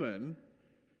heaven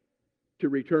to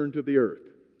return to the earth.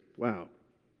 Wow.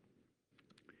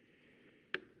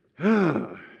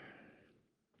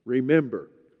 Remember,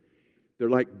 they're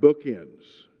like bookends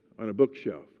on a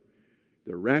bookshelf.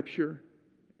 The rapture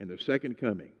and the second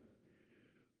coming.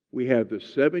 We have the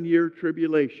 7-year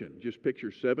tribulation. Just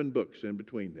picture 7 books in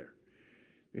between there.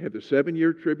 We have the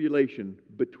 7-year tribulation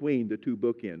between the two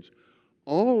bookends.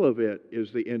 All of it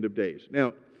is the end of days.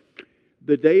 Now,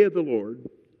 the day of the Lord,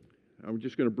 I'm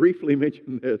just going to briefly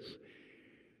mention this.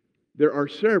 There are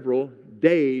several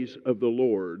days of the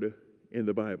Lord in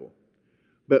the Bible.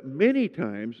 But many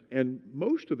times, and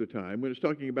most of the time, when it's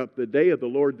talking about the day of the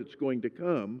Lord that's going to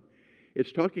come,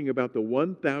 it's talking about the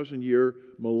 1,000-year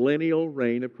millennial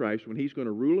reign of Christ, when he's going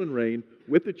to rule and reign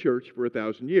with the church for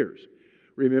 1,000 years.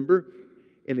 Remember,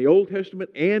 in the Old Testament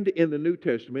and in the New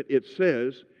Testament, it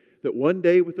says that one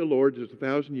day with the Lord is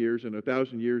 1,000 years, and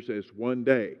 1,000 years is one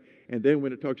day. And then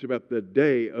when it talks about the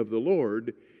day of the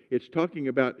Lord, it's talking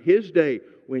about his day.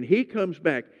 When he comes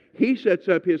back, he sets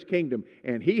up his kingdom,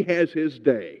 and he has his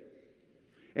day.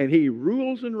 And he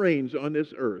rules and reigns on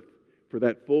this earth for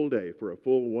that full day, for a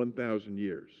full 1,000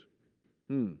 years.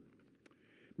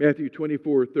 Matthew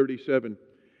 24:37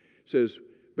 says,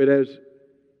 "But as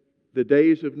the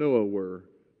days of Noah were,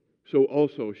 so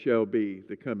also shall be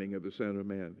the coming of the Son of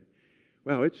Man."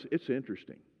 Wow, it's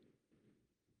interesting.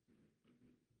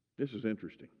 This is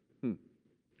interesting.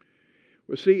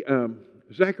 Well, see,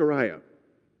 Zechariah,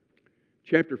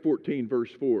 chapter 14,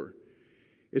 verse 4,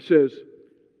 it says,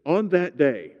 "On that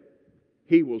day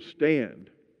he will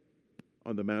stand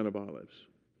on the Mount of Olives."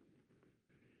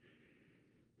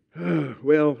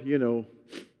 Well, you know,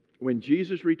 when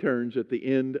Jesus returns at the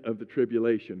end of the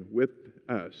tribulation with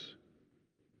us,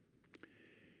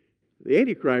 the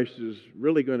Antichrist is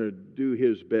really going to do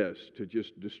his best to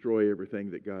just destroy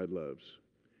everything that God loves.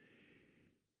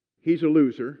 He's a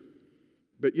loser,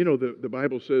 but you know, the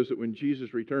Bible says that when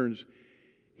Jesus returns,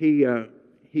 he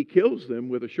kills them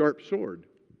with a sharp sword.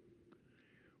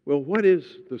 Well, what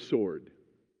is the sword?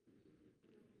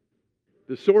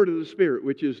 The sword of the Spirit,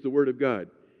 which is the Word of God.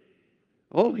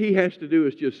 All he has to do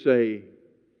is just say,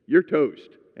 "You're toast,"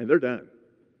 and they're done.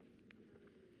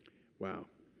 Wow.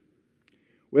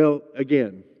 Well,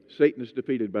 again, Satan is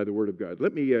defeated by the Word of God.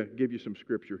 Let me give you some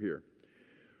scripture here.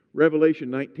 Revelation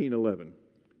 19:11.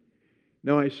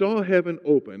 Now I saw heaven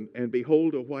open, and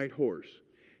behold, a white horse.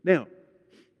 Now,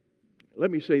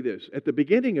 let me say this. At the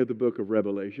beginning of the book of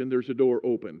Revelation, there's a door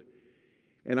opened.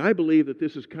 And I believe that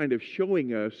this is kind of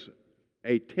showing us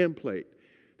a template.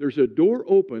 There's a door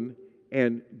open,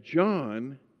 and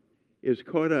John is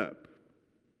caught up.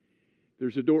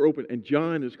 There's a door open, and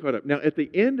John is caught up. Now, at the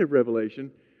end of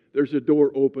Revelation, there's a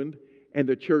door opened, and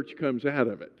the church comes out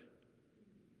of it.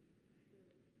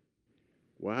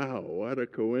 Wow, what a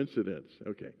coincidence.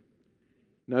 Okay.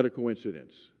 Not a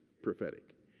coincidence. Prophetic.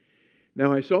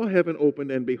 Now I saw heaven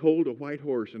opened, and behold, a white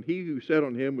horse, and he who sat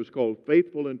on him was called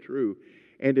Faithful and True,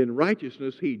 and in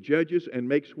righteousness he judges and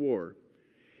makes war.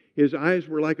 His eyes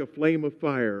were like a flame of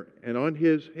fire, and on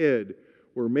his head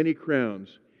were many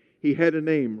crowns. He had a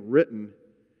name written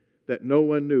that no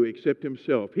one knew except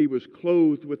himself. He was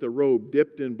clothed with a robe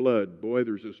dipped in blood. Boy,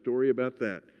 there's a story about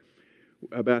that,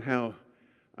 about how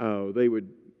they would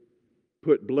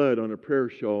put blood on a prayer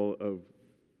shawl of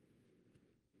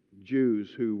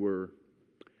Jews who were,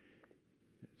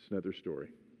 it's another story.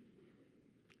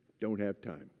 Don't have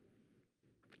time.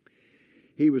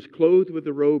 He was clothed with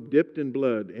a robe dipped in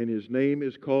blood, and his name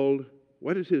is called,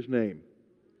 what is his name?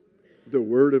 The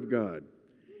Word of God.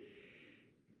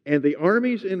 And the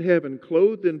armies in heaven,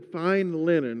 clothed in fine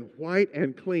linen, white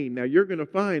and clean. Now you're going to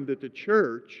find that the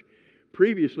church,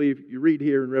 previously, if you read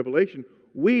here in Revelation,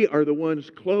 we are the ones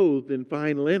clothed in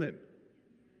fine linen.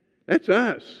 That's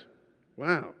us.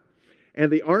 Wow.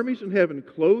 And the armies in heaven,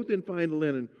 clothed in fine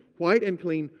linen, white and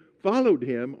clean, followed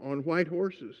him on white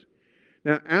horses.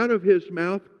 Now out of his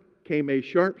mouth came a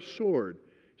sharp sword.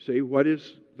 See, what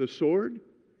is the sword?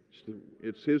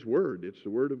 It's his word. It's the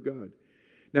Word of God.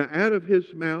 Now out of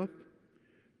his mouth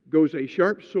goes a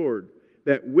sharp sword,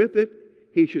 that with it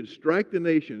he should strike the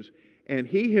nations, and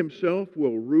he himself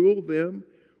will rule them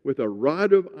with a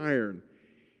rod of iron.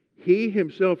 He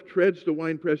himself treads the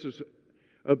winepresses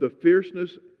of the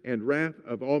fierceness and wrath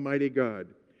of Almighty God.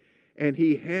 And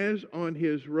he has on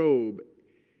his robe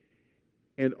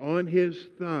and on his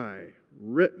thigh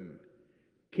written,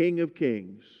 King of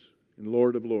Kings and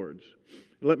Lord of Lords.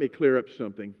 Let me clear up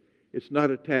something. It's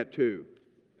not a tattoo.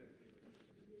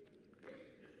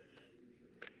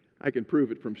 I can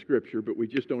prove it from Scripture, but we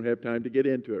just don't have time to get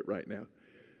into it right now.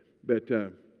 But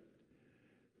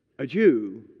a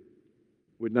Jew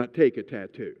would not take a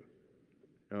tattoo.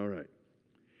 All right.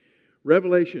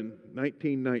 Revelation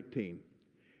 19:19.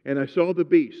 And I saw the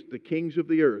beast, the kings of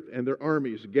the earth, and their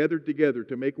armies gathered together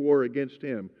to make war against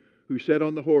him who sat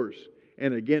on the horse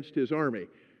and against his army.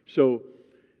 So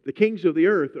the kings of the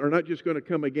earth are not just going to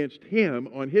come against him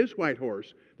on his white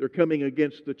horse. They're coming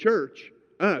against the church,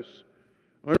 us,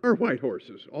 on our white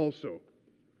horses also.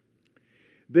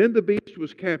 Then the beast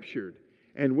was captured,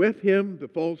 and with him the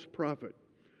false prophet,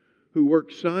 who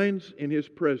worked signs in his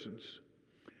presence,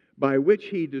 by which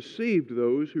he deceived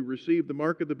those who received the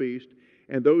mark of the beast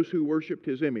and those who worshipped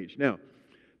his image. Now,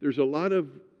 there's a lot of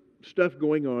stuff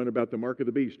going on about the mark of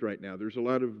the beast right now. There's a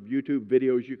lot of YouTube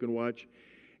videos you can watch.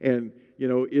 And,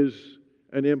 is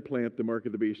an implant the mark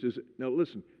of the beast? Now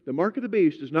listen, the mark of the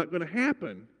beast is not going to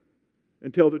happen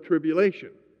until the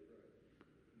tribulation.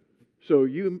 So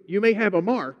you may have a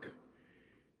mark.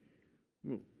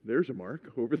 Well, there's a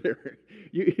mark over there.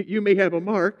 You may have a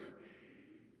mark.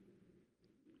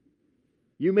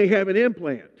 You may have an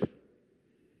implant.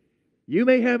 You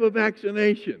may have a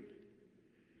vaccination.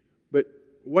 But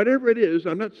whatever it is,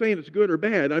 I'm not saying it's good or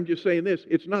bad. I'm just saying this.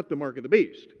 It's not the mark of the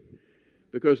beast.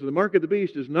 Because the mark of the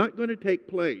beast is not going to take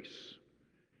place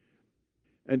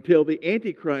until the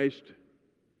Antichrist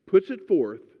puts it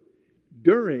forth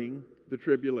during the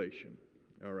tribulation.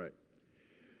 All right.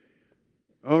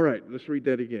 All right, let's read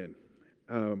that again.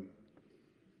 Then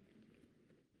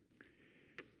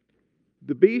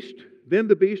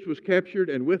the beast was captured,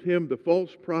 and with him the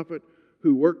false prophet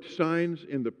who worked signs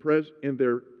in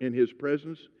his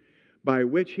presence, by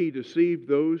which he deceived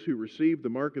those who received the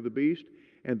mark of the beast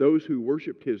and those who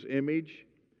worshipped his image.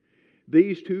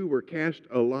 These two were cast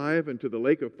alive into the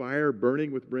lake of fire,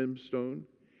 burning with brimstone,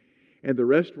 and the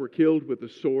rest were killed with the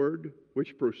sword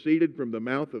which proceeded from the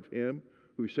mouth of him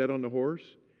who sat on the horse,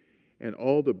 and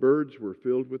all the birds were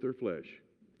filled with their flesh.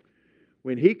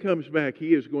 When he comes back,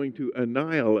 he is going to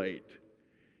annihilate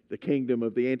the kingdom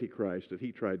of the Antichrist that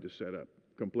he tried to set up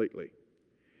completely.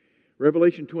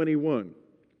 Revelation 20,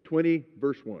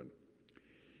 verse 1.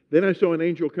 Then I saw an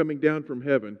angel coming down from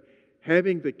heaven,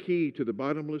 having the key to the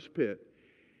bottomless pit,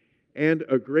 and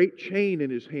a great chain in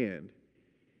his hand.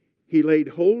 He laid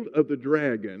hold of the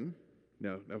dragon.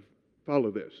 Now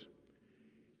follow this.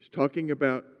 talking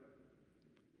about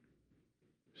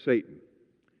Satan.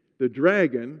 The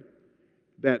dragon,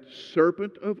 that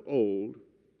serpent of old,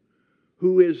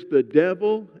 who is the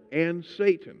devil and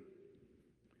Satan,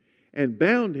 and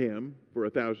bound him for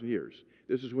 1,000 years.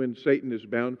 This is when Satan is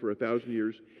bound for 1,000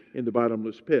 years in the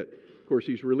bottomless pit. Of course,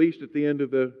 he's released at the end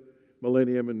of the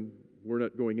millennium, and we're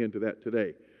not going into that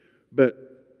today. But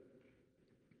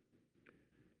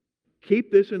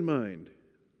keep this in mind.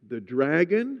 The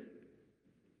dragon,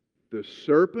 the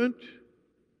serpent,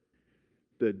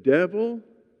 the devil,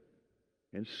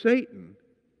 and Satan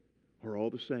are all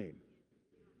the same.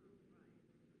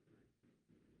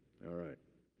 All right.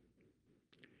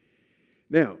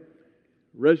 Now,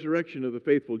 resurrection of the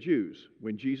faithful Jews.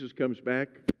 When Jesus comes back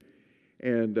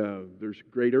and there's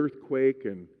a great earthquake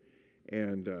and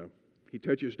he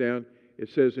touches down, it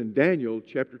says in Daniel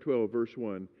chapter 12, verse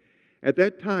 1, "At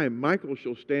that time Michael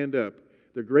shall stand up,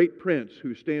 the great prince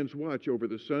who stands watch over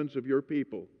the sons of your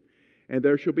people. And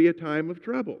there shall be a time of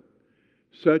trouble,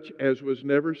 such as was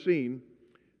never seen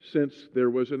since there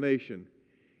was a nation,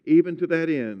 even to that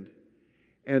end.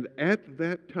 And at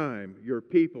that time your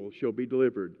people shall be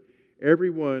delivered, every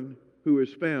one who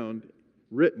is found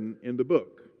written in the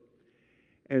book.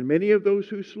 And many of those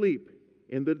who sleep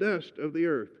in the dust of the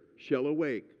earth shall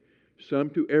awake, some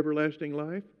to everlasting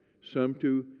life, some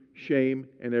to shame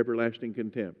and everlasting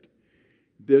contempt."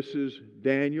 This is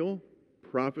Daniel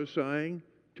prophesying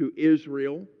to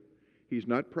Israel. He's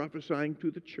not prophesying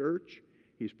to the church.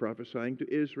 He's prophesying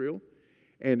to Israel.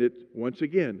 And it, once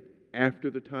again, after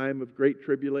the time of great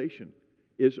tribulation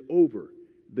is over,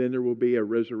 then there will be a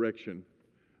resurrection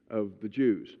of the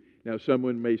Jews. Now,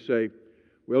 someone may say,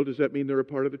 well, does that mean they're a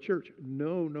part of the church?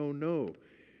 No, no, no.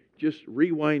 Just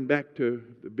rewind back to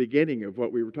the beginning of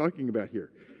what we were talking about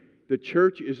here. The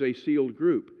church is a sealed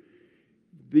group.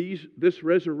 This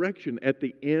resurrection at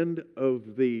the end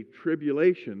of the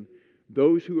tribulation,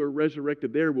 those who are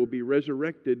resurrected there will be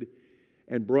resurrected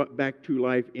and brought back to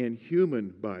life in human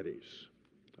bodies.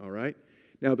 All right?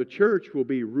 Now, the church will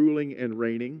be ruling and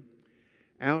reigning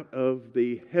out of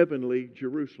the heavenly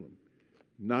Jerusalem.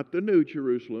 Not the new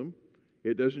Jerusalem.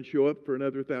 It doesn't show up for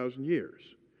another 1,000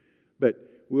 years.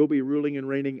 But we'll be ruling and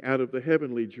reigning out of the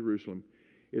heavenly Jerusalem.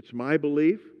 It's my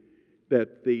belief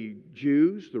that the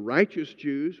Jews, the righteous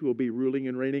Jews, will be ruling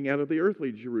and reigning out of the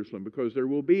earthly Jerusalem, because there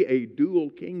will be a dual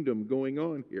kingdom going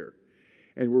on here.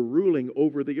 And we're ruling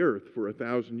over the earth for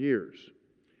 1,000 years.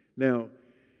 Now,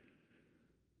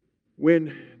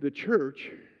 when the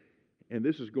church, and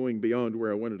this is going beyond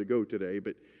where I wanted to go today,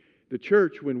 but the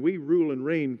church, when we rule and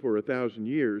reign for 1,000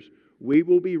 years, we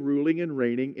will be ruling and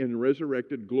reigning in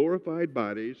resurrected, glorified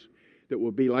bodies that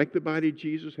will be like the body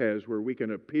Jesus has, where we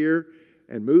can appear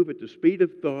and move at the speed of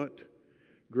thought.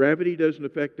 Gravity doesn't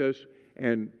affect us,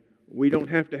 and we don't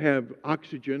have to have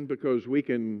oxygen, because we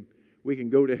can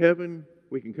go to heaven,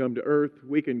 we can come to earth,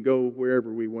 we can go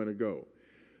wherever we want to go.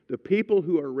 The people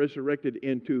who are resurrected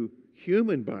into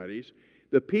human bodies,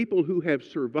 the people who have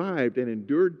survived and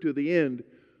endured to the end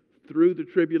through the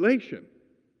tribulation,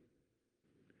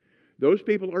 those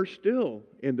people are still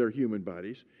in their human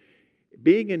bodies.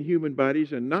 Being in human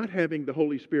bodies and not having the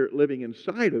Holy Spirit living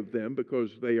inside of them,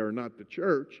 because they are not the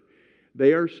church,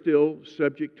 they are still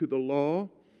subject to the law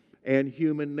and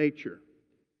human nature.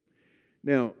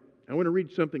 Now, I want to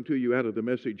read something to you out of the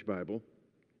Message Bible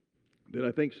that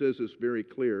I think says this very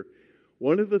clear.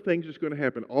 One of the things that's going to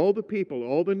happen, all the people,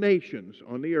 all the nations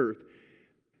on the earth,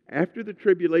 after the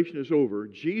tribulation is over,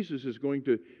 Jesus is going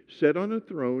to sit on a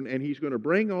throne, and he's going to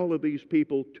bring all of these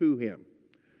people to him.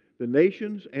 The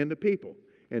nations and the people.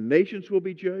 And nations will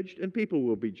be judged, and people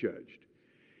will be judged.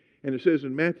 And it says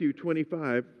in Matthew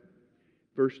 25,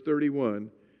 verse 31,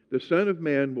 "The Son of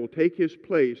Man will take his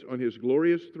place on his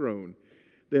glorious throne.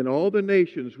 Then all the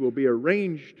nations will be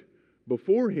arranged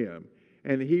before him,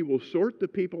 and he will sort the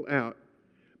people out,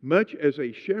 much as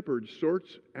a shepherd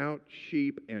sorts out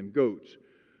sheep and goats,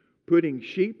 putting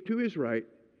sheep to his right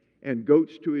and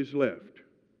goats to his left."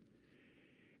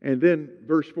 And then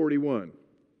verse 41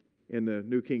 in the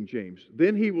New King James,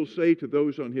 "Then he will say to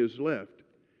those on his left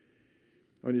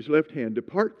hand,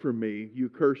 'Depart from me, you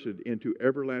cursed, into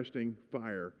everlasting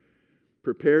fire,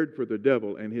 prepared for the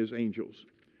devil and his angels.'"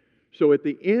 So at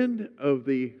the end of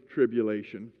the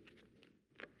tribulation,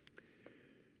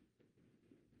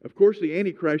 of course, the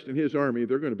Antichrist and his army,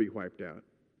 they're going to be wiped out.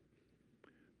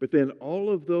 But then all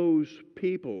of those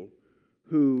people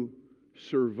who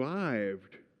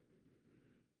survived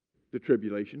the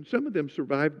tribulation, some of them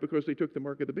survived because they took the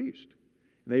mark of the beast.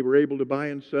 And they were able to buy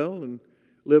and sell and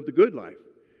live the good life.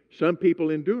 Some people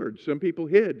endured. Some people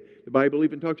hid. The Bible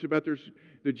even talks about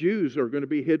the Jews are going to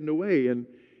be hidden away in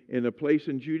in a place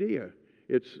in Judea.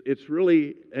 It's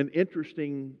really an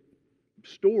interesting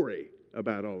story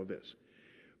about all of this.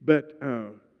 But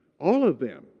all of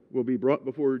them will be brought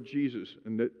before Jesus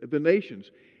and the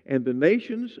nations. And the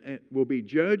nations will be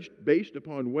judged based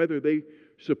upon whether they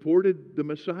supported the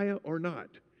Messiah or not.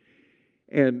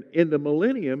 And in the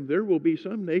millennium, there will be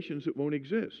some nations that won't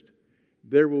exist.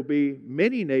 There will be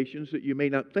many nations that you may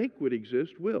not think would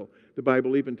exist will. The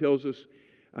Bible even tells us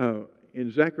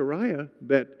in Zechariah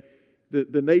that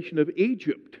the nation of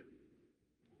Egypt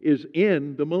is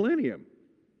in the millennium.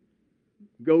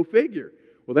 Go figure.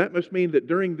 Well, that must mean that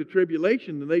during the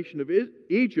tribulation, the nation of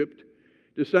Egypt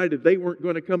decided they weren't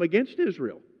going to come against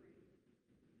Israel.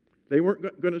 They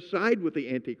weren't going to side with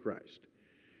the Antichrist.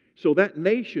 So that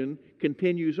nation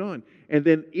continues on. And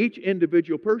then each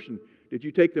individual person, did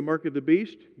you take the mark of the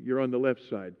beast? You're on the left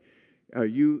side.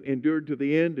 You endured to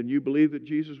the end and you believe that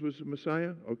Jesus was the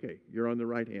Messiah? Okay, you're on the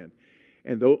right hand.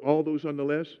 And all those on the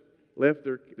left,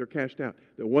 they're cast out.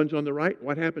 The ones on the right,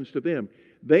 what happens to them?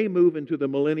 They move into the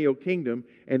millennial kingdom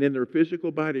and in their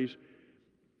physical bodies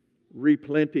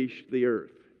replenish the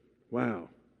earth. Wow.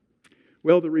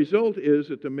 Well, the result is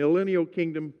that the millennial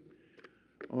kingdom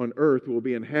on earth will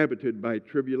be inhabited by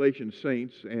tribulation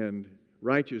saints and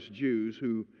righteous Jews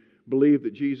who believed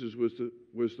that Jesus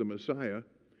was the Messiah.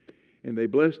 And they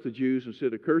blessed the Jews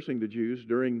instead of cursing the Jews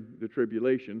during the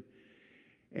tribulation.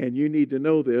 And you need to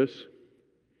know this.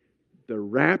 The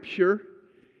rapture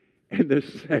and the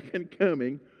second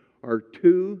coming are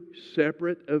two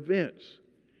separate events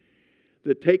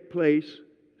that take place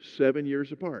 7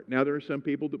 years apart. Now, there are some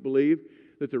people that believe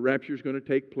that the rapture is going to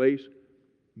take place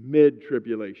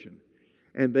mid-tribulation.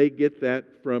 And they get that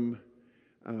from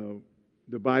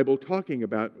the Bible talking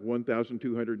about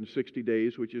 1,260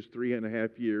 days, which is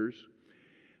 3.5 years.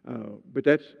 But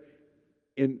that's,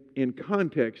 in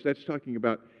context, that's talking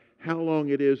about how long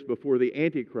it is before the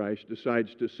Antichrist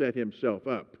decides to set himself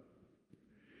up.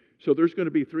 So there's going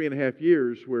to be 3.5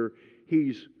 years where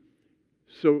he's,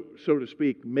 so to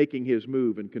speak, making his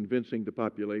move and convincing the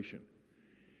population.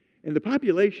 And the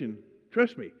population,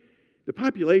 trust me, the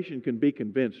population can be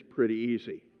convinced pretty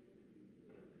easy.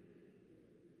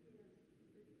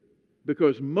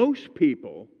 Because most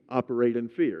people operate in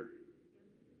fear.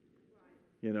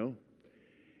 You know?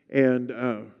 And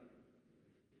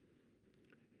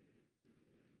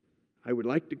I would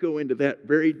like to go into that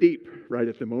very deep right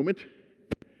at the moment.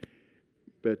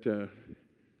 But I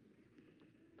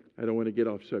don't want to get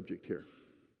off subject here.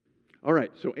 All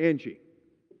right, so Angie,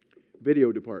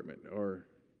 video department, or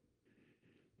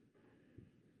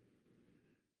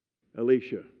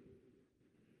Alicia,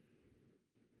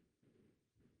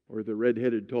 or the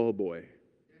red-headed tall boy.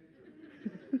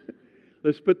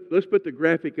 Let's put the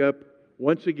graphic up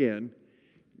once again.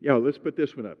 Yeah, let's put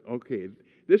this one up. Okay,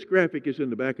 this graphic is in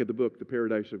the back of the book, The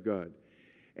Paradise of God.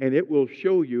 And it will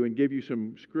show you and give you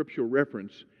some scriptural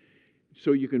reference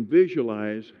so you can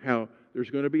visualize how there's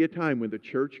going to be a time when the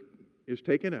church is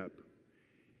taken up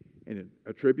and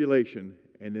a tribulation,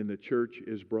 and then the church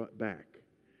is brought back.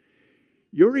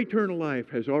 Your eternal life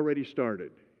has already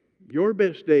started. Your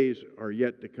best days are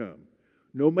yet to come.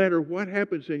 No matter what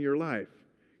happens in your life,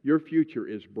 your future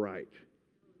is bright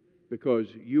because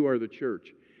you are the church.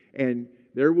 And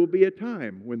there will be a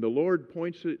time when the Lord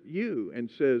points at you and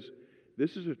says,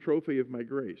 "This is a trophy of my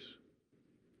grace."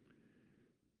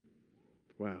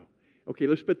 Wow. Okay,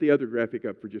 let's put the other graphic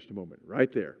up for just a moment.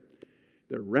 Right there.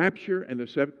 The rapture and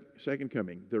the second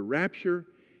coming. The rapture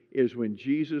is when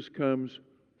Jesus comes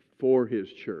for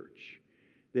His church.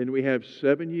 Then we have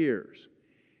 7 years.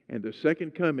 And the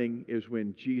second coming is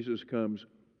when Jesus comes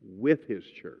with His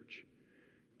church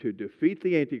to defeat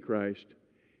the Antichrist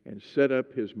and set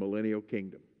up His millennial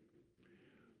kingdom.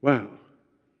 Wow.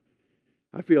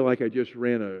 I feel like I just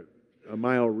ran a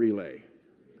mile relay.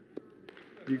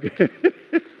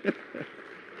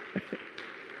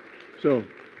 So,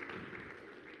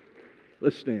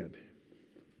 let's stand.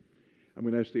 I'm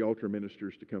going to ask the altar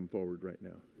ministers to come forward right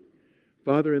now.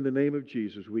 Father, in the name of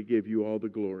Jesus, we give you all the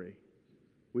glory.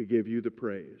 We give you the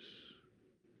praise.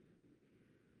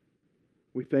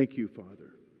 We thank you,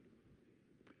 Father.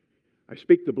 I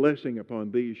speak the blessing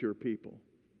upon these, your people.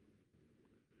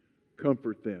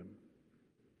 Comfort them.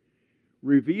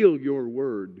 Reveal your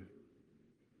word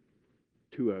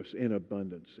to us in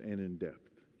abundance and in depth.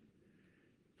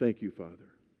 Thank you, Father.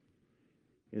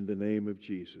 In the name of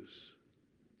Jesus.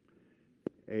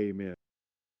 Amen.